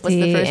Knife? What's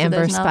the first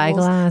Amber of those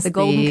novels? Spyglass, The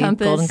Golden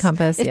Compass. Golden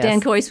Compass, If yes.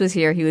 Dan Coyce was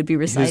here, he would be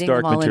reciting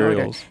them all in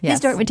order. Yes. His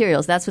Dark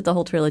Materials. That's what the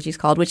whole trilogy is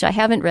called, which I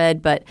haven't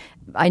read, but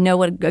I know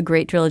what a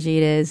great trilogy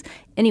it is.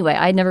 Anyway,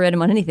 I'd never read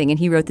him on anything, and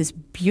he wrote this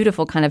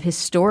beautiful kind of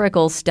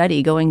historical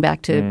study going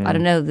back to, I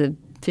don't know, the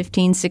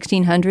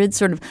 1600s,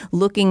 sort of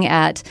looking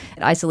at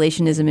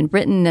isolationism in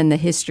Britain and the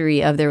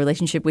history of their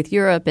relationship with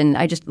Europe. And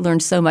I just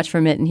learned so much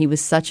from it. And he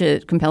was such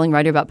a compelling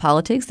writer about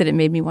politics that it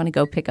made me want to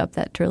go pick up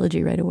that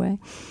trilogy right away.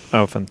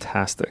 Oh,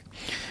 fantastic.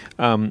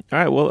 All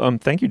right. Well,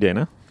 thank you,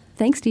 Dana.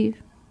 Thanks, Steve.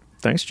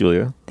 Thanks,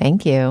 Julia.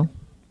 Thank you.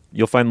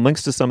 You'll find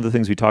links to some of the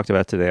things we talked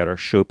about today at our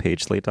show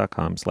page,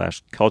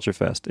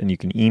 slate.com/culturefest. And you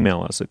can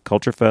email us at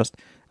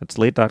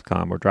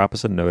culturefest@slate.com or drop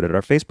us a note at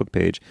our Facebook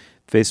page,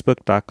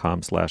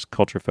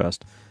 facebook.com/culturefest.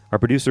 Our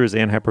producer is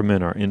Ann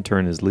Hepperman. Our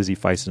intern is Lizzie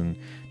Feisen.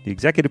 The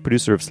executive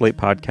producer of Slate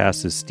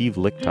Podcasts is Steve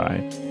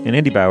Lickteig. And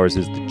Andy Bowers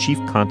is the chief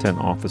content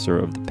officer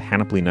of the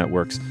Panoply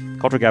Networks.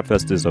 Culture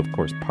Gabfest is, of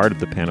course, part of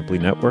the Panoply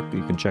Network.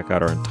 You can check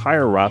out our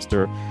entire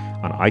roster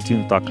on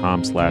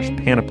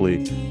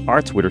itunes.com/panoply.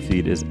 Our Twitter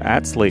feed is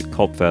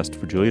 @SlateCultFest.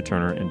 For Julia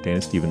Turner and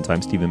Dana Stevens,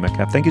 I'm Stephen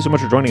Metcalf. Thank you so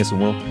much for joining us,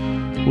 and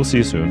we'll see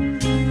you soon.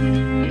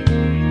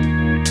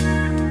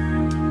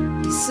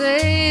 You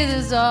say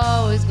there's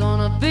always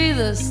gonna be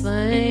this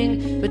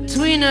thing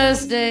between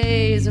us.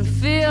 Days are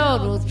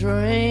filled with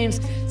dreams.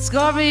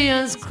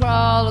 Scorpions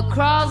crawl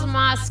across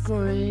my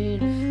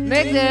screen,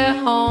 make their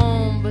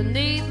home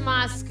beneath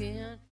my skin.